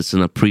she'll hear this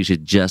and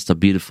appreciate just how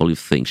beautiful you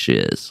think she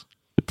is.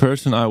 The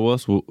person I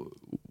was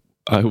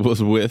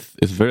with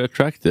is very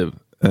attractive,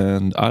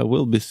 and I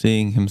will be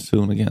seeing him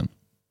soon again.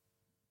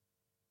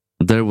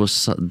 There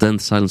was then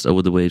silence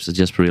over the waves. I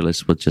just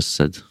realized what just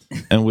said.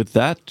 And with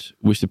that,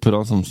 we should put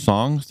on some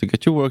songs to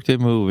get your workday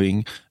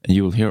moving, and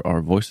you will hear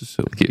our voices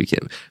soon. Okay.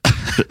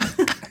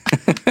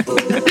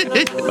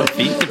 Vad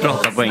fint du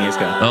pratar på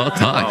engelska. Ja,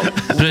 tack.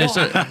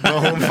 Pröjsar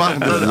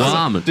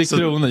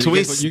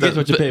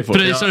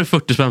du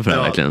 40 spänn för det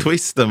verkligen?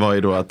 Twisten var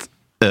ju då att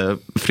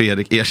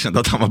Fredrik erkände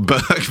att han var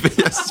bög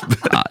för Jesper.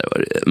 Ja,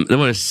 det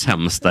var det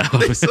sämsta.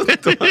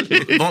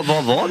 Vad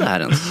var det här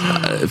ens?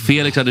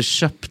 Felix hade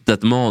köpt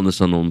ett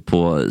manus av någon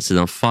på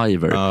sidan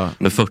Fiverr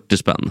med 40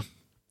 spänn.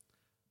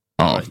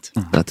 Ja,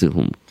 att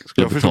hon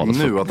skulle jag förstår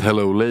nu att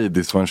Hello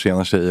Ladies var en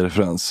tjena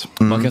tjej-referens.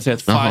 Man kan säga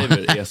att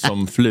Fiverr är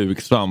som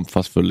Flugsvamp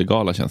fast för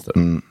legala tjänster.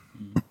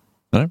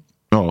 Eller?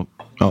 Ja.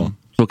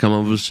 Så kan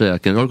man väl säga.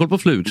 Har du koll på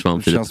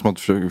Flugsvamp? Det känns som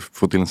att du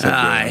får till en sätt.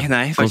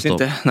 Nej, faktiskt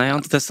inte. Nej, jag har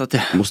inte testat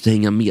det. Måste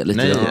hänga med lite.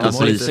 Nej,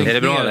 är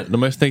det bra?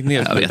 De har ju stängt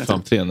ner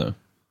Flugsvamp 3 nu.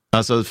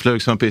 Alltså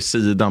Flugsvamp är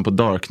sidan på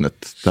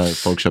Darknet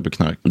där folk köper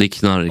knark. Det är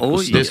knark.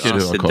 Oj, det ska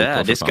du ha koll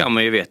på. Det ska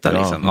man ju veta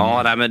liksom.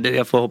 Ja, men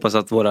jag får hoppas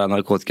att våra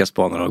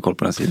narkotikaspanare har koll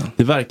på den sidan.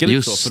 Det verkar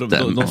lite så,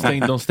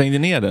 för de stängde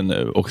ner den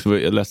nu. Och så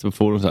jag läste på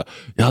forum så här.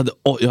 Jag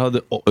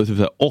hade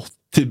typ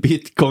 80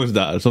 bitcoins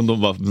där som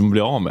de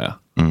blev av med.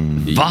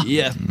 Va?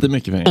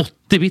 Jättemycket pengar.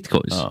 80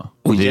 bitcoins? Ja.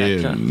 Det är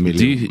ju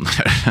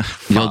miljoner.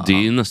 Ja, det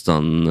är ju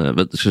nästan...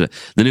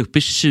 Den är uppe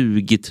i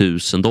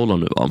 $20,000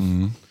 nu, va?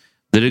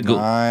 Det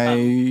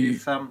Nej.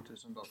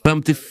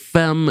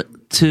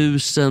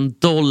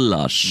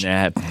 $55,000.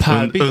 Nej,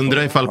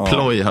 undrar ifall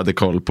Ploy hade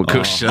koll på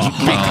kursen.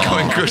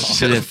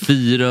 Bitcoin-kursen. Det är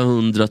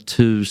 400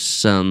 000.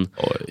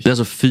 Det är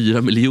alltså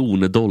 $4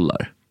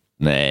 miljoner.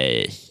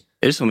 Nej.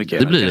 Är det så mycket?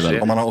 Det blir det väl.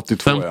 Om man har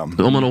 82,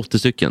 om man har 80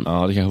 stycken.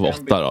 Ja, det kanske var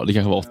 8 då. Det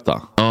kanske var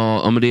 8.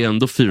 Ja, men det är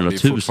ändå 400 000.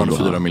 Det är fortfarande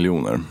 4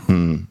 miljoner.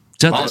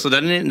 Så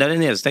den är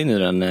nedstängd nu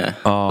den.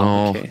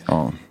 Okay.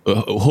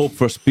 Hope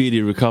for a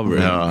speedy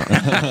recovery. Ja.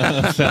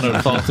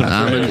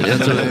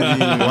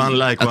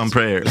 One like, one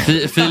prayer.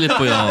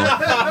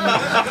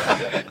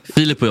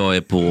 Filip och jag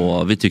är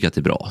på... Vi tycker att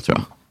det är bra, tror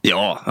jag.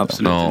 Ja,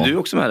 absolut. Ja. Du är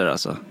också med där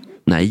alltså?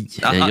 Nej.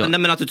 Nej,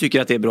 men att du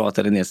tycker att det är bra att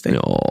den är nedstängd?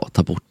 Ja,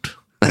 ta bort.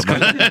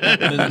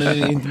 Men det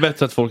är inte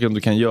bättre att folk ändå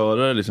kan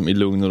göra det liksom, i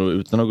lugn och ro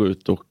utan att gå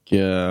ut och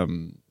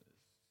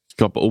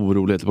skapa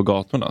oroligheter på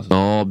gatorna.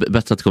 Ja, bättre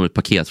att det kommer ett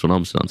paket från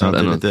Amsterdam.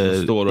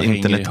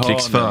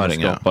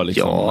 Internetkrigsföring.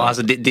 Liksom. Ja,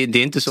 alltså det är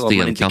inte så att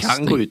man inte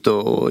kan gå ut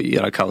och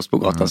göra kaos på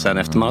gatan sen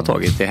efter man har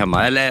tagit det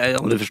hemma.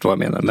 Eller om du förstår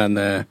vad jag menar.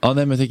 Men, ja,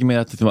 nej, men jag tänker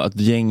mer att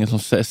gängen som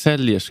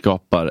säljer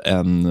skapar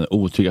en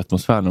otrygg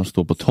atmosfär när de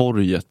står på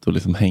torget och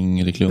liksom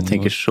hänger i klungor. Jag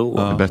tänker så.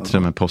 Ja. Bättre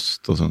med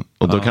post och så.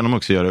 Och då kan de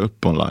också göra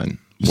upp online.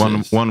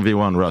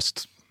 1v1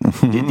 Rust.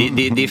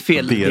 Det är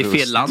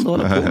fel land att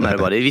hålla på med det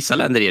bara. I vissa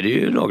länder är det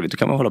ju lagligt, då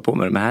kan man hålla på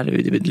med det. Men här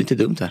är det lite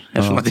dumt här,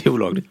 eftersom att det är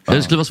olagligt. Ja.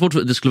 Det skulle vara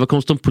svårt, det skulle vara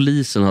konstigt om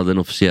polisen hade en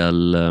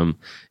officiell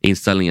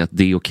inställning att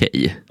det är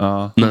okej.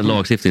 När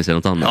lagstiftningen säger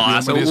något annat. Ja,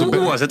 alltså,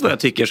 oavsett vad jag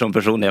tycker som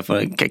person, jag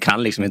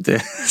kan liksom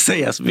inte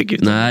säga så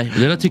mycket. Nej,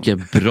 det tycker jag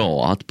är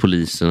bra att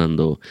polisen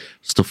ändå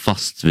står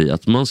fast vid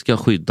att man ska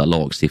skydda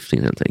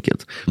lagstiftningen helt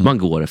enkelt. Man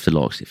går efter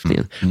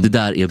lagstiftningen. Det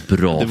där är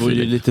bra. Det vore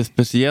ju lite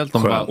speciellt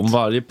om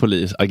varje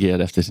polis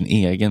agerade efter sin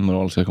egen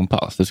moraliska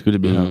kompass. Det skulle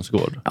bli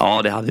hönsgård.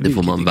 Ja, det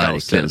får man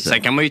verkligen.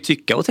 Sen kan man ju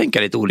tycka och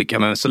tänka lite olika,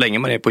 men så länge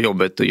man är på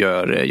jobbet och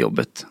gör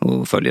jobbet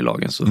och följer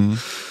lagen så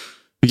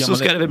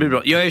ska det väl bli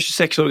bra. Jag är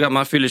 26 år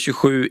gammal, fyller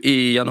 27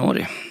 i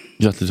januari.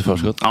 Grattis i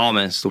förskott. Ja,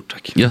 men stort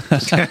tack.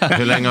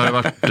 Hur länge har du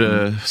varit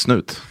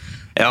snut?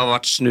 Jag har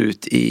varit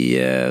snut i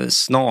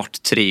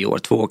snart 3 år,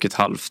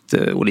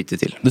 2,5 och lite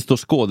till. Det står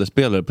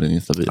skådespelare på din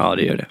Instagram. Ja,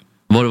 det gör det.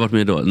 Vad har du varit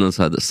med då? Någon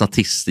sån här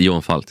statist i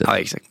Johan Falk? Ja,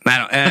 exakt.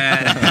 Nej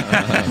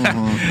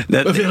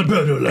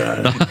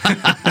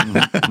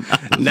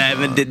Nej,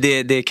 men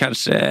det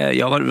kanske...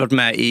 Jag har varit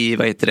med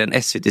i,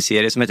 en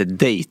SVT-serie som heter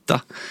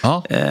Data.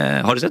 Ja.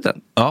 Har du sett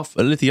den? Ja,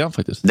 lite grann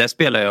faktiskt. Där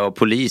spelar jag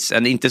polis.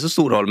 Inte så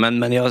stor roll,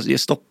 men jag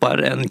stoppar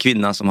en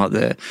kvinna som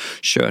hade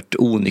kört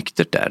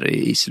onyktert där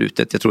i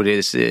slutet. Jag tror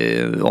det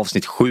är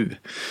avsnitt 7.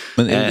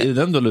 Men är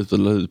den då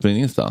ut på din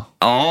Insta?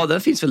 Ja,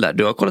 den finns väl där.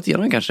 Du har kollat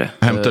igenom den kanske.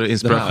 Hämtar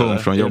inspiration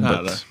från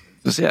jobbet.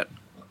 Du ser.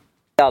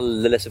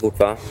 Alldeles för fort,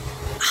 va?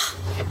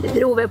 Det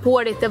beror väl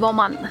på lite vad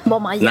man jämför.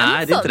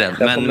 Nej, det är inte den.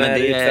 Men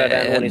det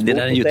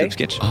är en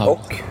YouTube-sketch.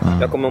 Och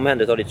jag kommer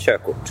omhänderta ditt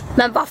körkort.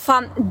 Men vad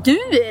fan, du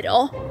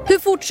då? Hur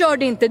fort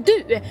körde inte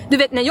du? Du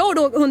vet, när jag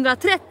låg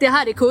 130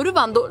 här i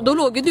kurvan, då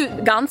låg du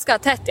ganska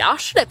tätt i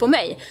arslet på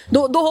mig.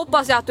 Då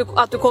hoppas jag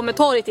att du kommer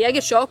ta ditt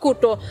eget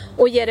körkort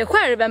och ge dig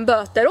själv en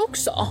böter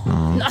också.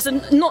 Alltså,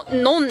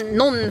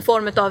 någon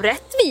form av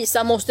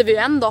rättvisa måste vi ju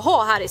ändå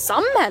ha här i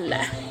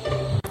samhället.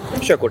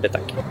 Körkortet,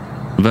 tack.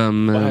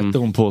 Vad hette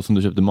hon på som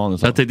du köpte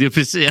manus av? Jag tänkte ju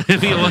precis.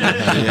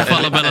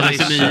 Falla mellan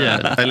 69.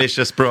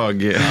 Alicia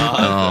Sprague.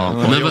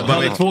 Men han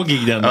hade 2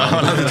 gig den.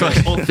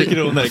 80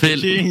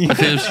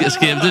 kronor.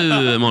 Skrev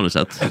du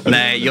manuset?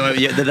 Nej,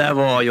 det där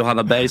var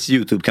Johanna Bergs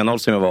YouTube-kanal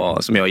som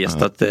jag har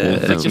gästat.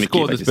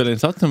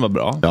 Skådespelarinsatsen var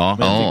bra.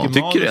 Ja.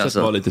 Tycker du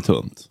alltså? Var lite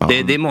tunt.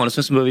 Det är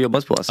manusen som behöver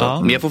jobbas på. Alltså.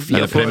 Ja. Men jag får,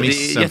 det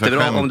är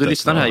jättebra. Om du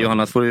lyssnar här,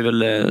 Johanna, får du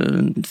väl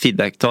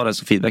feedback. Ta den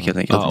som feedback helt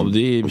enkelt. Ja, och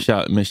det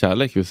är med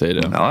kärlek vi säger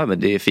det. Ja, men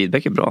det är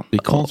feedback är bra. Det är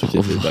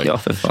konstruktiv feedback. Ja,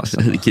 för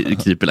fasen.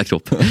 Kryper hela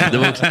kroppen. Det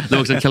var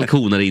också en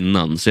kalkon här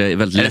innan, så jag är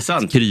väldigt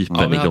lätt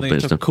kryper med kroppen.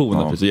 En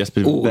kalkon, så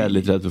Jesper är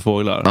väldigt rädd för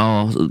fåglar.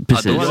 Ja,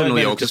 precis.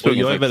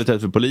 Jag är väldigt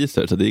rädd för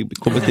poliser, så det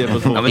kommenterar på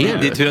fåglar. Ja,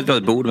 men det är tur att vi har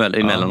ett bord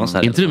emellan oss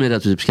här. Inte du med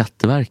rädd för typ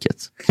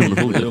Skatteverket?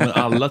 Jo, men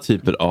alla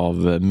typer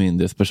av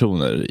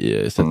myndighetspersoner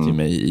sätter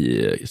mig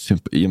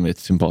i med ett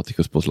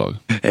sympatikuspåslag.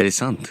 Är det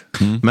sant?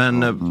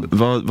 Men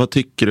vad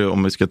tycker du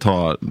om vi ska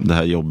ta det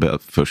här jobbiga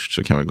först,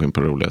 så kan vi gå in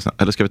på det roliga sen.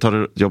 Eller ska vi ta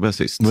det jobbiga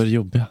sist? Vad är det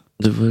jobbiga?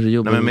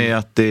 Nej, men med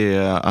att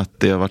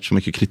det har varit så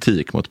mycket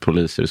kritik mot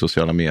poliser i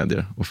sociala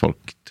medier och folk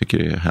tycker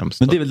det är hemskt.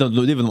 Men det är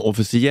väl de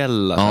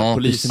officiella. Ja,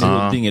 polisen i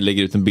Huddinge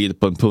lägger ut en bild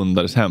på en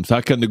pundares hem. Så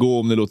här kan det gå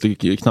om det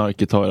låter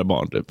knarket ta era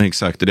barn. Typ.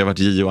 Exakt, det har varit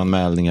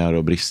JO-anmälningar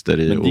och brister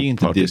i. Men det är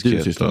inte det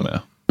du sysslar med.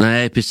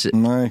 Nej, precis.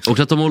 Och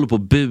att de håller på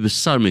och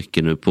busar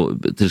mycket nu på,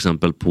 till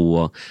exempel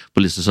på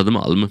polisen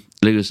Södermalm.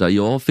 Lägger så här,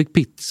 jag fick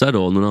pizza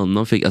då, någon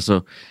annan fick,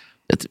 alltså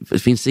det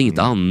finns inget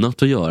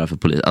annat att göra för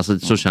polisen. Alltså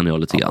så känner jag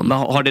lite grann. Men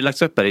har det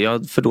lagts upp? Jag har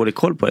för dålig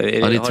koll på det.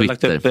 Ja, det är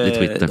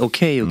Twitter.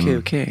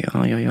 Okej.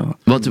 Ja.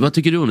 Vad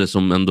tycker du om det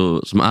som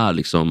är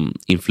liksom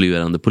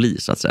influerande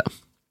polis, så att säga?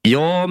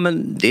 Ja,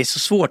 men det är så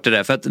svårt det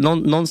där. För att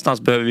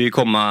någonstans behöver vi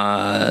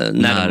komma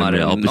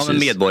närmare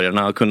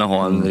medborgarna och kunna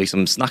ha en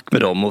liksom, snack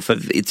med dem. Och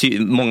för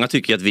många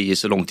tycker att vi är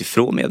så långt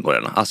ifrån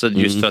medborgarna. Alltså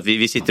just för att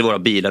vi sitter i våra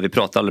bilar, vi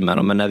pratar aldrig med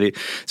dem. Men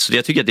så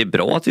jag tycker att det är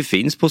bra att vi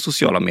finns på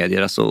sociala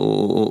medier alltså,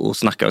 och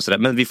snackar och sådär.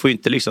 Men vi får ju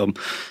inte liksom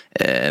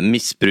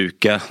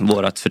missbruka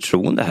vårat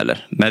förtroende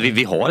heller. Men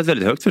vi har ett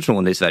väldigt högt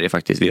förtroende i Sverige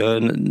faktiskt. Vi har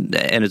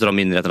en av de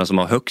myndigheterna som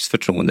har högst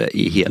förtroende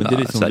i hela Sverige. Det är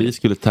liksom Sverige. Vi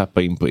skulle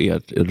tappa in på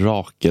ert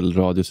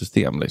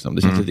Rakel-radiosystem. Liksom.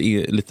 Det känns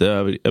lite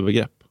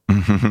övergrepp.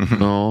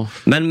 Ja.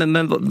 Men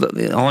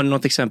har ni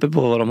något exempel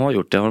på vad de har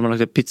gjort? Har de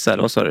lagt upp pizza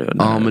eller vad sa du?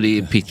 Ja, men det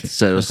är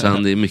pizza och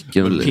sen det är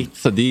mycket. Men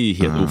pizza, det är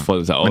helt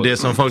ofarligt. Men det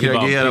som folk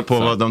reagerar på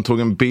var att de tog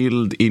en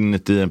bild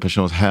inuti en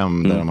persons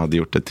hem där de hade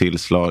gjort ett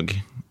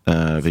tillslag.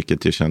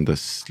 Vilket ju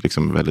kändes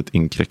liksom väldigt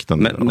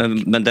inkräktande.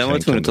 Men den var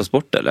tvungen att tas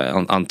bort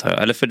eller antar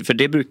jag? Eller för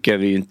det brukar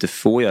vi ju inte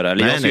få göra.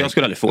 Eller nej, jag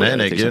skulle aldrig få göra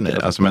det. Nej.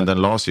 Alltså, men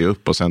den lades ju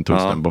upp och sen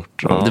togs den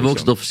bort. Ja. Det var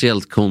också ett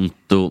officiellt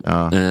konto.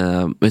 Ja.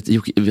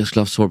 Jag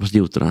skulle ha svar på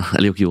idioterna.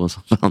 Eller Jocke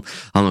Johansson.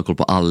 Han har koll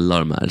på alla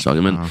de här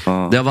sakerna.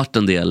 Men det har varit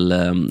en del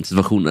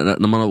situationer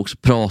när man har också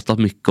pratat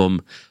mycket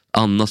om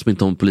annat som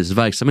inte har med polisens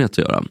verksamhet att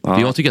göra.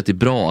 För jag tycker att det är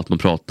bra att man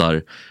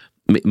pratar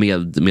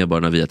med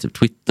medborgarna via typ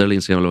Twitter eller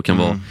Instagram eller vad det kan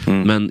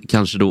vara. Men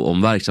kanske då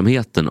om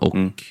verksamheten och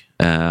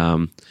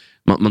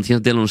man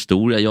kan dela en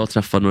historia. Jag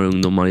träffade några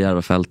ungdomar i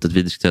Järvafältet,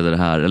 vi diskuterade det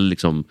här eller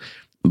liksom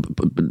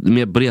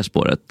mer på det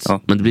spåret.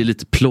 Men det blir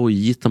lite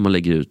plojigt när man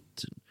lägger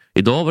ut.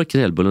 Idag var det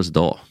Kanelbullens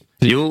dag.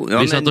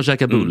 Vi satt och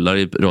käkade bullar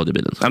i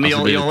radiobilen. Ja, men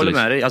jag håller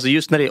med dig. Alltså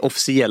just när det är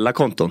officiella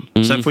konton.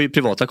 Sen får ju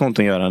privata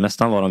konton göra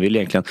nästan vad de vill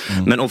egentligen.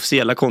 Men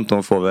officiella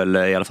konton får väl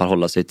i alla fall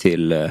hålla sig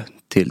till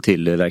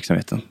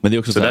verksamheten. Men det är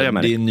också så det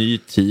är en ny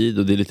tid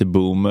och det är lite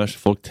boomers.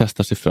 Folk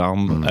testar sig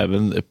fram.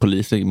 Även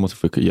polisen måste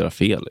få göra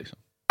fel liksom.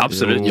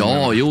 Absolut.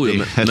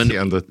 Men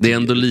det är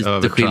ändå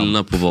lite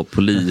skillnad på att vara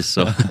polis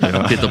och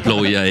titta och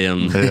ploja i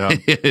en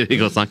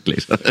gott snack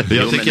liksom.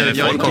 Jag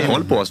har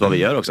koll på oss vad vi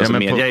gör också. Alltså,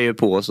 media är ju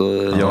på oss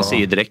och man ser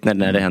ju direkt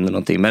när det händer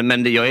någonting.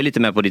 Men jag är lite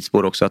med på ditt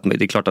spår också att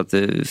det är klart att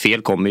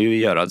fel kommer ju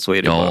göra. Så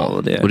är det bara.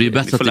 Och det är ju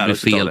bättre att det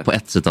blir fel på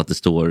ett sätt att det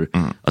står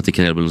att det är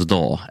Kanelbullens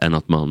dag än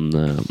att man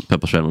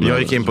peppar sig.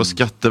 Jag gick in på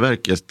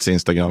Skatteverkets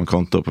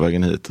Instagram-konto på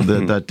vägen hit.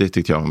 Det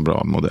tyckte jag var en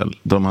bra modell.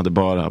 De hade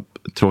bara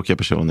tråkiga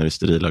personer i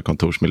sterila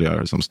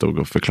kontorsmiljöer som stod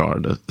och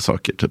förklarade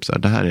saker. Typ så här,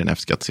 det här är en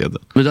F-skattsedel.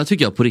 Men det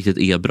tycker jag på riktigt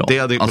är bra.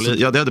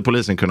 Det hade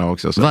polisen kunnat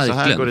också. Så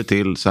här går det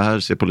till, så här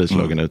ser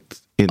polislagen ut.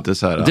 Inte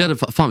så här. Det hade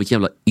fan vilken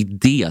jävla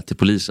idé till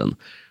polisen.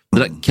 Det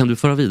där, kan du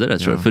föra vidare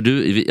tror jag? För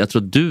jag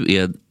tror att du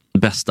är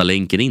bästa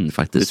länken in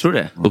faktiskt. Jag tror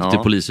det. Upp till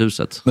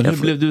polishuset. Men hur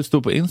blev du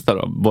stor på Insta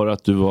då? Var det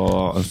att du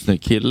var en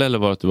snygg kille eller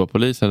var det att du var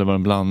polis eller var det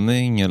en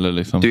blandning? Eller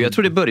liksom? Jag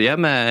tror det började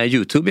med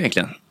YouTube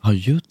egentligen.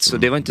 YouTube. Så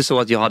det var inte så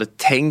att jag hade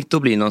tänkt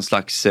att bli någon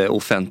slags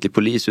offentlig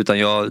polis utan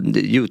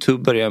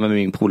YouTube började med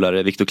min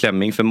polare Viktor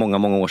Klemming för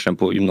många år sedan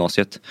på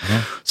gymnasiet.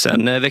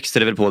 Sen växte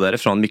det väl på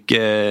därifrån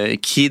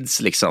mycket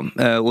kids liksom.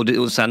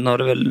 Och sen har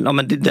det väl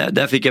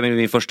där fick jag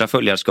min första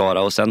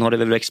följarskara och sen har det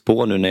väl växt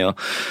på nu när jag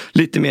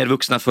lite mer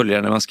vuxna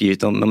följare när man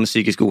skrivit om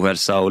psykisk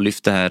ohälsa och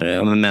lyft det här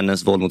om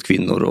männens våld mot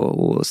kvinnor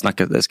och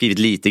skrivit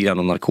lite grann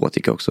om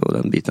narkotika också och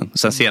den biten.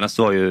 Sen senast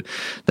var ju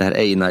det här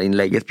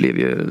Einar-inlägget blev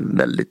ju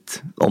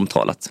väldigt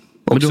omtalat.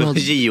 Också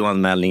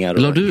JO-anmälningar.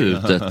 La du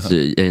ut ett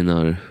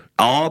Einar?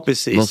 Ja,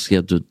 precis. Vad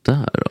skrev du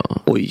där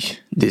då? Oj,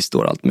 det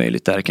står allt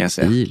möjligt där kan jag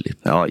säga. Filip.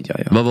 Ja.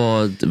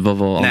 Vad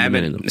var Nej,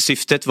 men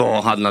syftet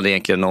handlade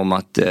egentligen om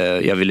att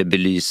jag ville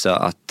belysa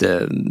att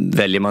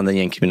väljer man den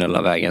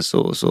gängkriminella vägen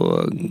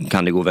så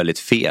kan det gå väldigt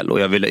fel. Och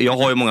jag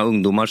har ju många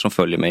ungdomar som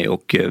följer mig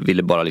och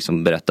ville bara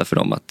liksom berätta för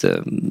dem att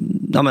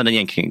men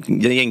den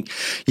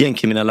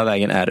gängkriminella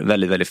vägen är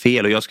väldigt, väldigt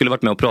fel. Och jag skulle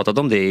varit med och pratat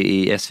om det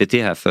i SVT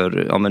här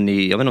för, jag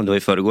vet inte om det var i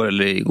förrgår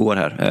eller igår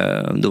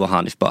här. Då var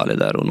Hanif Bali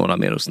där och några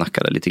mer och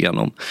snackade lite grann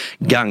om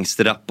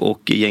gangsterrap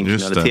och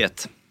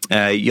gängkriminalitet.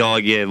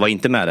 Jag var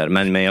inte med där,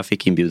 men jag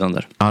fick inbjudan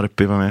där.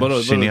 Arpi var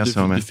med,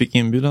 Kinesen var med. Du fick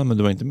inbjudan men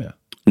du var inte med?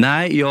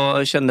 Nej,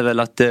 jag kände väl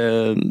att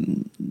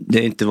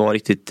det inte var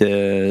riktigt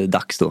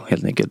dags då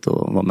helt enkelt att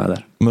vara med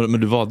där. Men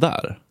du var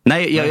där?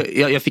 Nej,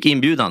 jag fick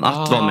inbjudan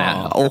att vara med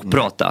och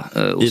prata.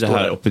 Och i det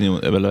här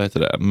eller vad heter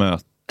det?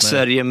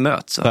 Sverige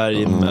möts.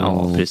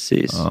 Ja,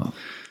 precis. Ja.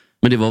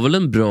 Men det var väl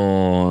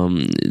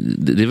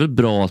det är väl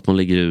bra att man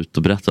lägger ut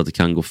och berättar att det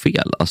kan gå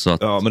fel. Alltså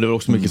att... Ja, men det var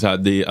också mycket så här,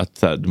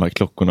 de här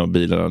klockorna och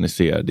bilarna ni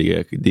ser,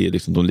 det är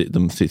liksom,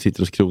 de sitter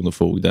hos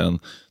kronofogden.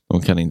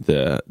 De kan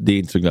inte, det är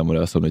inte så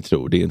glamoröst som ni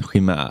tror. Det är en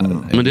chimär.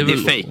 Men det är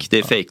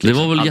fake. Liksom. Det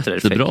var väl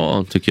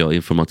jättebra tycker jag,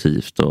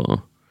 informativt och...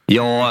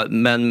 Ja,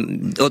 men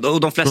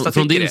och de flesta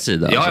från tycker din det.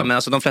 sida? Ja, alltså. Men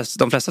alltså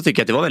de flesta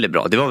tycker att det var väldigt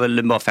bra. Det var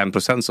väl bara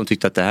 5% som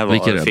tyckte att det här var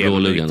fel. Vilka är det?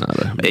 Blåluggarna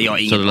eller? Ja,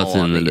 ingen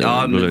aning.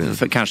 Ja,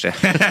 kanske.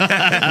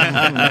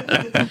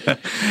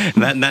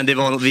 men det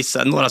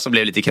var några som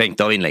blev lite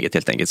kränkta av inlägget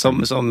helt enkelt.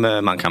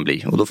 Som man kan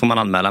bli. Och då får man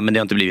anmäla, men det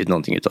har inte blivit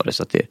någonting utav det.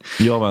 Så att det...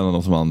 Jag var en av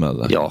de som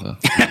anmälde. Ja.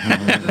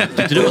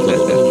 Tyckte du att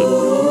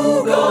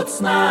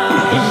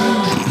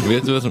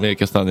Vet du vad som är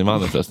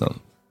Kastanjemannen förresten?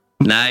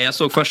 Nej, jag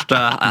såg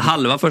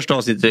halva första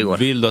avsnittet igår.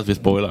 Vill du att vi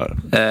spoilar?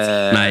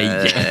 Nej.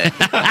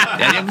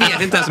 Jag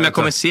vet inte ens om jag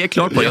kommer se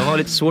klart på. Jag har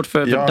lite svårt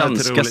för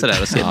danska sådär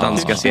och se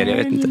danska serier,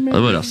 jag vet inte. Det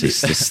var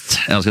rasistiskt.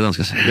 Jag älskar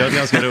danska serier. Jag har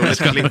ganska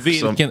roligt klipp.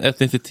 Vilken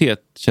etnicitet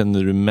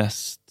känner du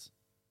mest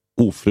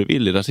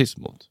ofrivillig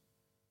rasism mot?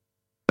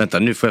 Vänta,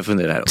 nu får jag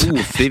fundera här.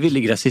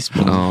 Ofrivillig rasism.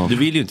 Ja. Du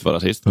vill ju inte vara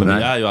rasist, men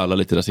vi är ju alla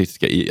lite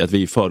rasistiska i att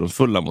vi är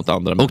fördomsfulla mot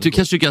andra. Och du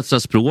kanske tycker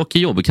att språk är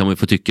jobbigt, kan man ju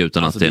få tycka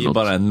utan att det är något.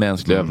 Det är bara en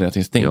mänsklig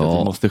överlevnadsinstinkt att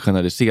vi måste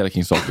generalisera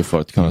kring saker för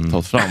att kunna ta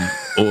oss fram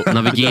och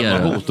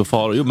navigera. Hot och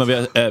faror. Jo, men vi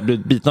har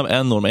blivit bitna av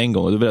en orm en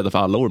gång och du är rädda för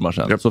alla ormar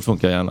sen. Så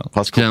funkar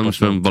gärna. Skrämt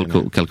för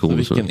en kalkon.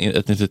 Vilken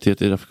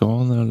etnicitet är det?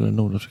 Afrikaner eller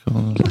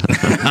nordafrikaner?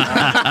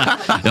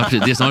 Ja,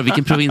 det är snarare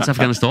vilken provins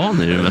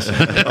Afghanistan är det mest.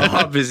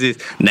 Ja, precis.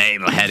 Nej,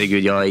 men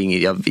herregud,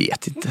 jag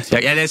vet inte.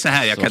 Det är så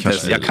här,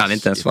 jag kan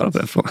inte ens svara på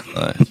den frågan.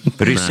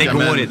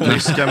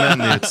 Ryska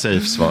män är ett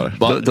safe svar.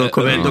 Då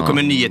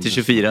kommer Nyheter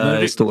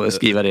 24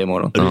 skriva det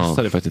imorgon.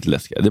 Ryssar är faktiskt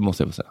läskiga, det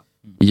måste jag få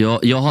säga.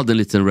 Jag hade en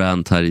liten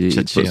rant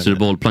här på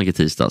Surbollplank i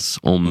tisdags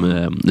om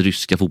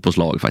ryska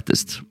fotbollslag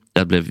faktiskt.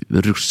 Jag blev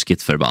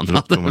ruskigt förbannad.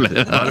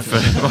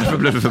 Varför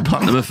blev du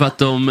förbannad? Men för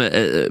att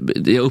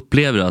jag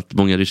upplever att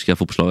många ryska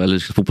fotbollslag eller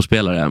ryska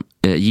fotbollsspelare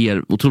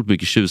ger otroligt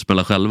mycket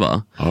tjuvsmällar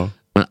själva. Ja.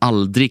 Men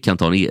aldrig kan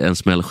ta en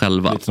smäll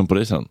själva. Lite som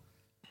polisen.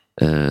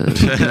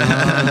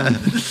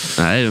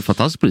 Nej, en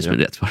fantastisk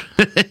polismyndighet.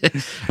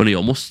 Och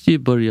jag måste ju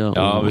börja.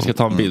 Ja, vi ska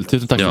ta en bild.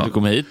 Tusen tack för att du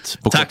kom hit.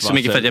 Tack så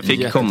mycket för att jag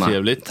fick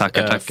komma.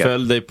 Tackar.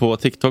 Följ dig på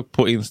TikTok,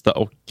 på Insta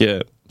och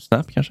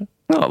Snap kanske?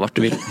 Ja, vart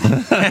du vill.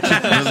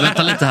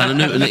 Vänta lite här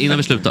nu, innan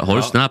vi slutar. Har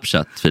du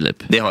Snapchat,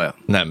 Filip? Det har jag.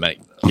 Nej, men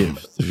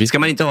gud. Ska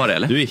man inte ha det,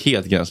 eller? Du är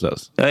helt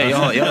gränslös. Jag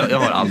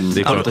har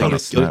allt.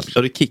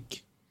 Har du kick?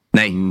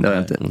 Nej, det har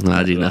jag inte.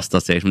 Nej, det är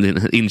nästa steg.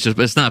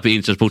 Snap är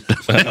inkörsporten.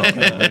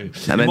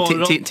 Nej, men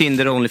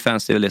Tinder och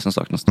OnlyFans är väl det som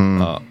saknas.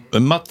 Ja.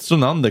 Mats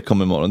Ronander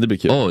kommer imorgon, det blir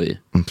kul.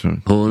 Oj.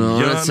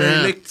 Gör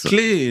mig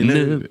lycklig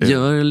nu.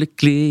 Gör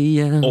lycklig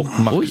igen. Och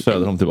Max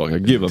Söderholm tillbaka.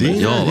 Gud vad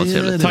mysigt. Ja, vad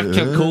trevligt. Tack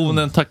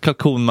kalkonen, tack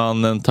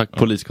kalkonmannen, tack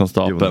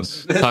poliskonstapeln.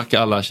 Tack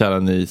alla kära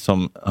ni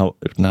som har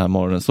gjort den här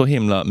morgonen så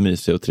himla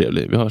mysig och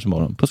trevlig. Vi hörs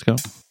imorgon. Puss och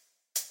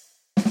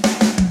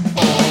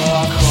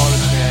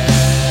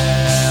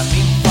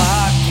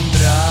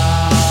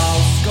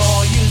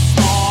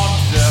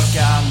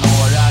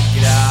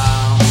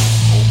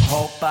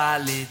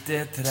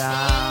lite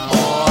tram.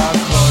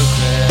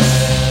 Jorge,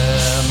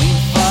 min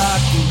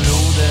fucking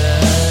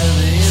broder,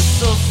 det är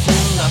så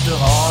synd att du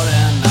har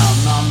en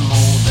annan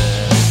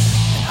moder.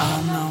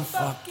 En annan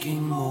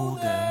fucking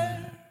moder.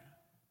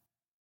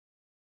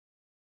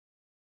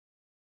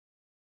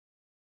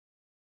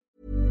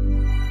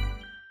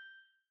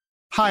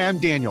 Hi, I'm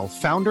Daniel,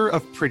 founder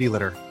of Pretty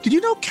Litter. Did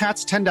you know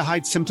cats tend to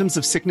hide symptoms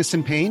of sickness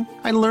and pain?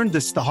 I learned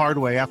this the hard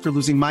way after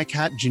losing my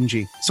cat,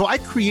 Gingy. So I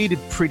created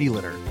Pretty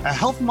Litter, a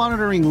health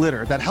monitoring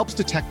litter that helps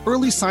detect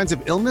early signs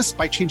of illness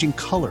by changing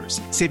colors,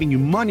 saving you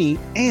money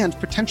and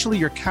potentially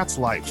your cat's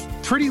life.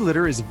 Pretty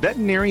Litter is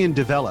veterinarian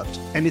developed,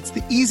 and it's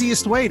the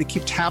easiest way to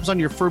keep tabs on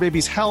your fur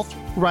baby's health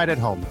right at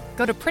home.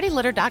 Go to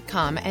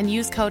prettylitter.com and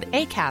use code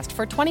ACAST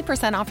for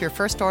 20% off your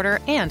first order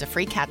and a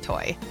free cat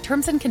toy.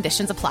 Terms and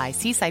conditions apply.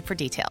 See site for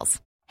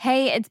details.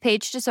 Hey, it's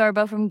Paige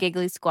DeSorbo from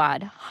Giggly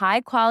Squad.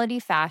 High quality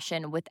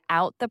fashion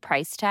without the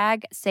price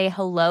tag. Say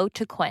hello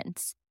to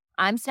Quince.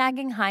 I'm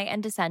snagging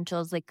high-end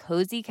essentials like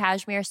cozy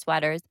cashmere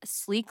sweaters,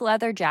 sleek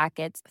leather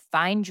jackets,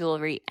 fine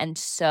jewelry, and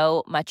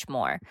so much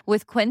more.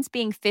 With Quince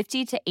being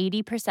 50 to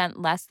 80%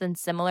 less than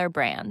similar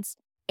brands.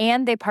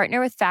 And they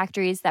partner with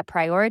factories that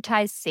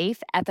prioritize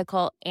safe,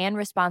 ethical, and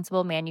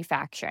responsible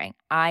manufacturing.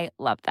 I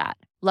love that.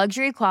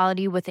 Luxury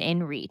quality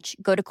within reach.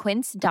 Go to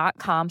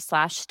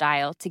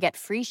quince.com/style to get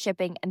free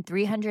shipping and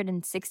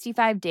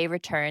 365-day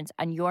returns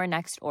on your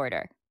next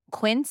order.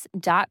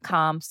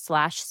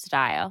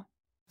 Quince.com/style.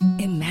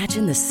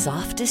 Imagine the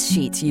softest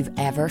sheets you've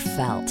ever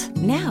felt.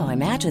 Now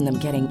imagine them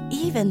getting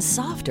even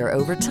softer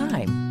over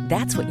time.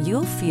 That's what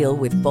you'll feel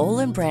with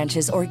Boll &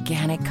 Branch's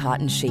organic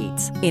cotton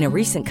sheets. In a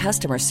recent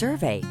customer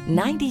survey,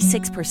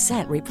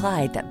 96%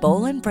 replied that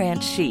Boll &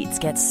 Branch sheets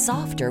get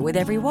softer with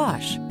every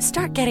wash.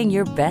 Start getting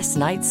your best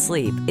night's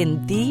sleep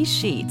in these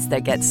sheets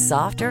that get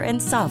softer and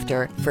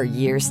softer for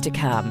years to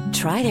come.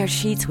 Try their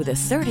sheets with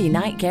a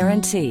 30-night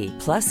guarantee.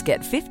 Plus, get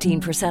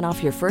 15%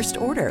 off your first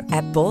order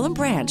at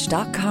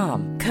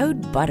bollandbranch.com.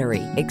 Code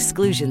BUTTERY.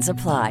 Exclusions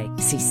apply.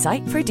 See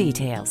site for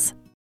details.